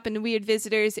hat shop and weird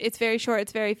visitors. It's very short,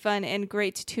 it's very fun, and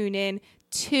great to tune in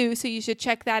to, so you should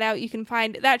check that out. You can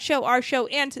find that show, our show,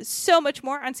 and so much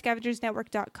more on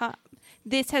scavengersnetwork.com.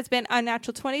 This has been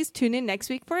Unnatural 20s. Tune in next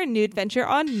week for a new adventure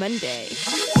on Monday.